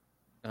scenario.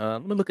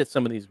 Let me look at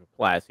some of these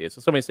replies here. So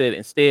somebody said,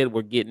 instead,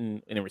 we're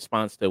getting, in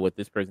response to what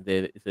this person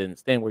did, it said,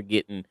 instead, we're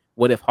getting,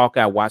 what if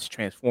Hawkeye watched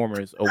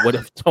Transformers, or what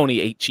if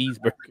Tony ate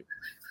cheeseburger?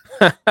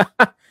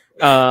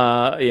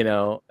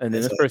 And then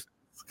this person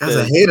This guy's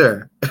a says,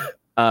 hater.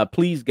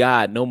 please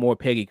God, no more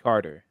Peggy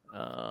Carter.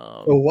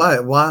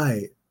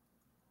 Why?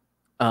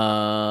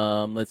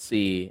 Let's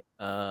see.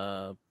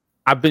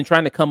 I've been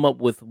trying to come up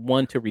with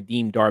one to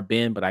redeem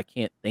Dar-Benn, but I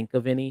can't think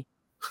of any.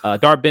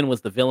 Dar-Benn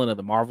was the villain of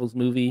the Marvels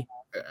movie.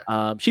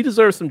 She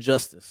deserves some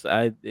justice.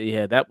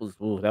 That was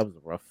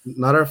rough.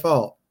 Not her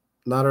fault.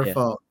 Not her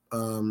fault.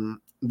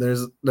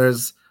 There's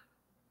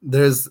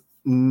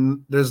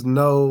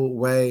no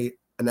way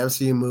an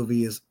MCU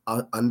movie is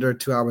under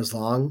 2 hours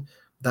long.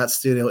 That's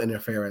studio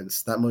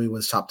interference. That movie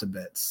was chopped to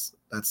bits.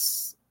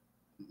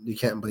 You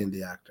can't blame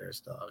the actors,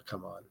 dog.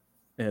 Come on.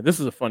 Yeah, this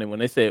is a funny one.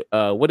 They say,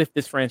 what if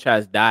this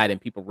franchise died and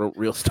people wrote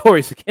real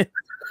stories again?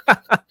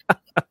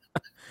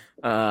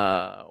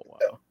 Wow.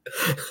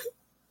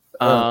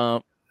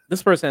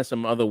 This person has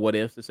some other what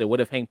ifs. They say, what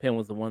if Hank Pym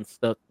was the one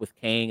stuck with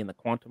Kang in the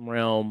quantum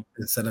realm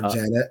instead of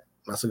Janet?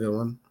 That's a good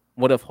one.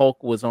 What if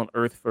Hulk was on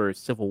Earth for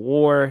Civil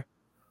War?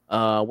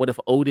 What if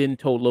Odin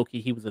told Loki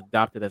he was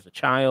adopted as a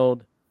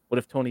child? What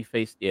if Tony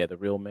faced the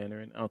real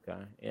Mandarin? Okay,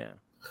 yeah.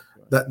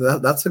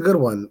 That's a good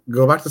one.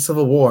 Go back to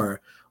Civil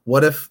War.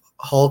 What if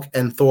Hulk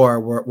and Thor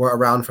were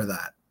around for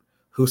that?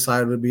 Whose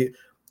side would be?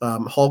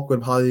 Hulk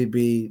would probably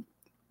be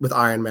with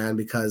Iron Man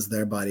because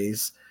they're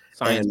buddies.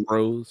 Science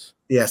bros.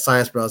 Yeah,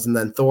 science bros. And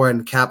then Thor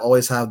and Cap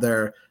always have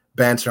their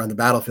banter on the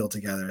battlefield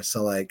together.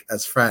 So like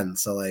as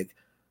friends. So like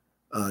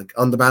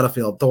on the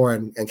battlefield, Thor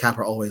and Cap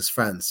are always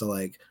friends. So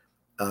like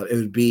it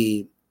would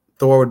be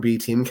Thor would be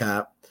Team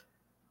Cap,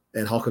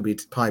 and Hulk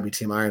would probably be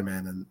Team Iron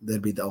Man, and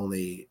they'd be the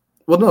only.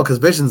 Well, no, because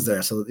Vision's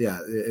there. So yeah,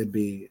 it'd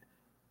be.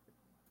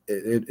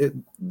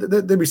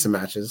 There'd be some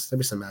matches.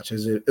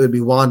 It would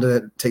be Wanda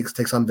that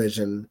takes on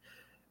Vision,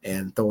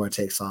 and Thor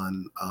takes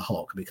on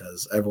Hulk,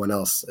 because everyone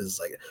else is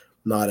like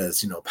not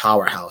as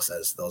powerhouse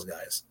as those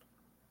guys.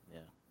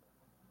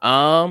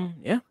 Yeah.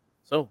 Yeah.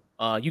 So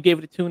you gave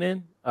it a tune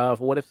in for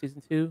What If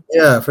Season 2?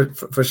 Yeah,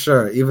 for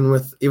sure. Even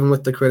with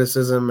the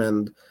criticism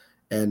and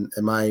in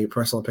my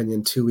personal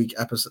opinion, 2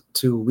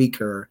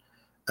 weaker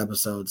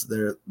episodes.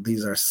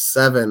 These are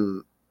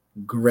 7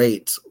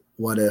 great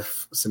what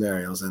if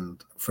scenarios,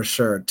 and for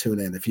sure tune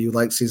in. If you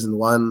like season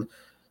 1,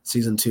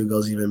 season 2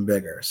 goes even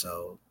bigger.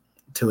 So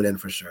tune in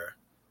for sure.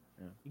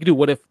 Yeah. You could do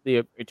what if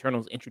the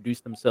Eternals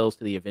introduce themselves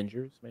to the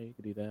Avengers? Maybe you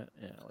could do that.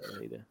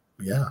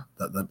 Yeah,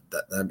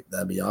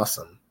 that'd be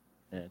awesome.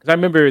 Yeah, because I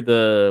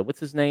remember what's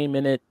his name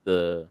in it?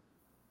 The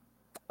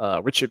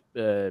Richard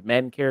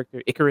Madden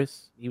character,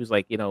 Icarus. He was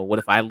like, what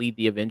if I lead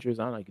the Avengers?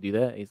 I don't know, I could do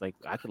that. He's like,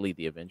 I could lead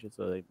the Avengers,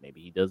 so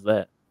maybe he does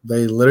that.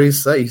 They literally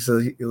say he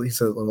said,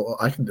 well,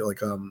 I can do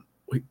like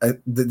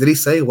did he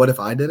say what if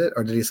I did it,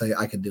 or did he say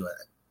I could do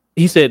it?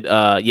 He said,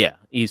 yeah.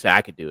 He said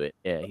I could do it.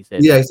 Yeah, he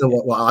said. Yeah, he said,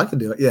 well, I could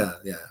do it. Yeah.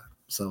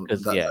 So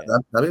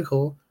that'd be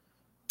cool.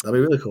 That'd be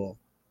really cool.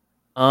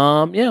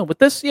 Yeah, with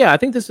this, I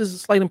think this is a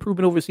slight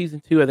improvement over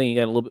season 2. I think you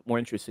got a little bit more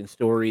interesting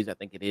stories. I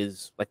think it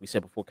is, like we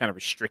said before, kind of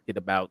restricted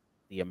about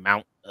the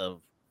amount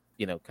of,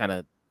 kind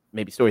of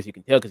maybe stories you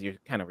can tell, because you're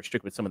kind of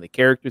restricted with some of the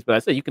characters. But I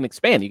said you can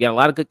expand. You got a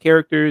lot of good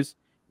characters.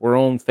 We're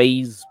on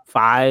phase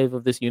 5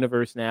 of this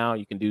universe now.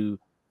 You can do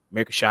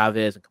America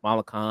Chavez and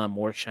Kamala Khan,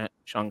 more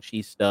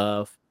Shang-Chi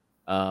stuff,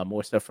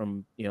 more stuff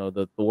from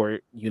the Thor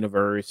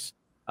universe.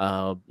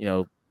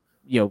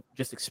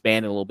 Just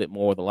expand it a little bit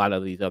more with a lot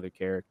of these other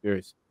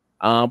characters.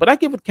 But I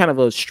give it kind of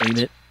a stream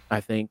it,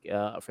 I think,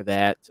 for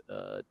that.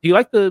 Do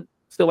you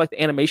still like the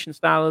animation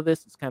style of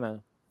this? It's kind of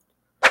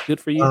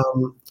good for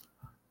you.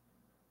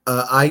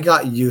 I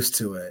got used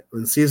to it.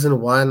 In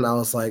season 1, I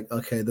was like,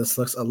 okay, this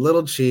looks a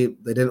little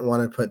cheap. They didn't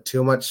want to put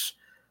too much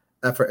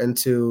effort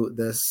into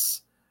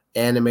this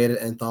animated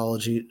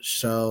anthology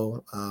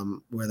show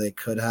where they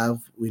could have.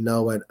 We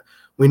know what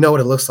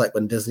it looks like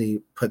when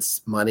Disney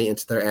puts money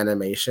into their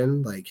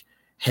animation. Like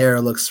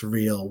hair looks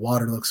real,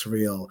 water looks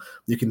real.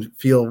 You can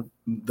feel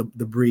the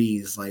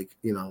breeze, like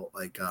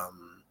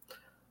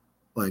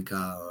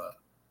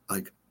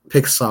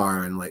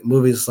Pixar and like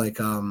movies like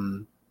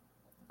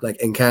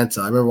Encanto.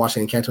 I remember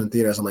watching Encanto in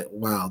theaters. I'm like,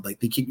 wow,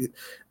 like they keep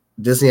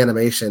Disney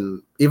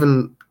animation,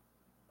 even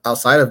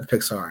outside of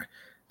Pixar,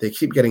 they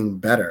keep getting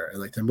better,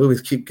 and like their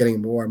movies keep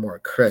getting more and more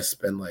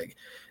crisp, and like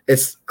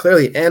it's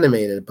clearly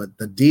animated, but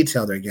the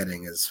detail they're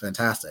getting is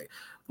fantastic.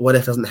 What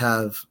If doesn't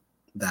have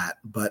that,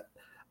 but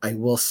I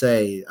will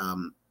say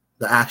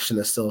the action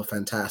is still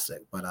fantastic.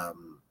 But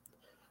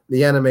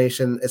the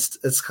animation,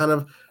 it's kind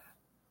of.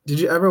 Did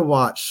you ever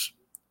watch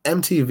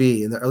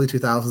MTV in the early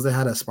 2000s? They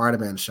had a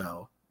Spider-Man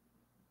show.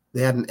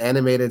 They had an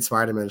animated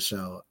Spider-Man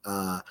show,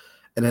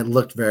 and it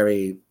looked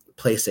very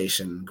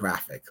PlayStation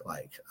graphic.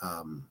 Like,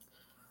 I'm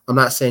I'm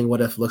not saying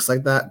What If looks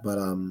like that, but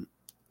and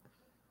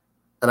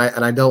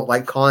I don't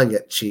like calling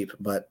it cheap,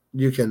 but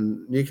you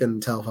can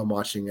tell if I'm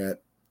watching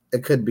it.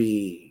 It could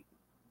be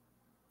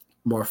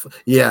more,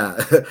 yeah.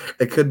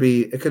 It could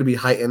be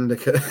heightened.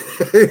 It could,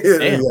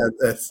 Damn. yeah,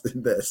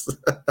 this.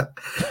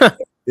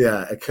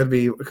 Yeah, it could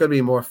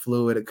be more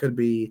fluid. It could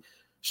be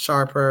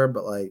sharper,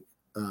 but like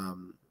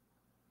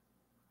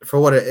for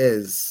what it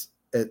is,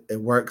 it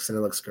works and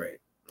it looks great.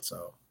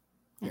 So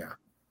yeah.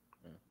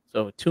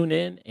 So tune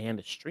in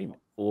and stream it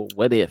for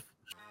What If.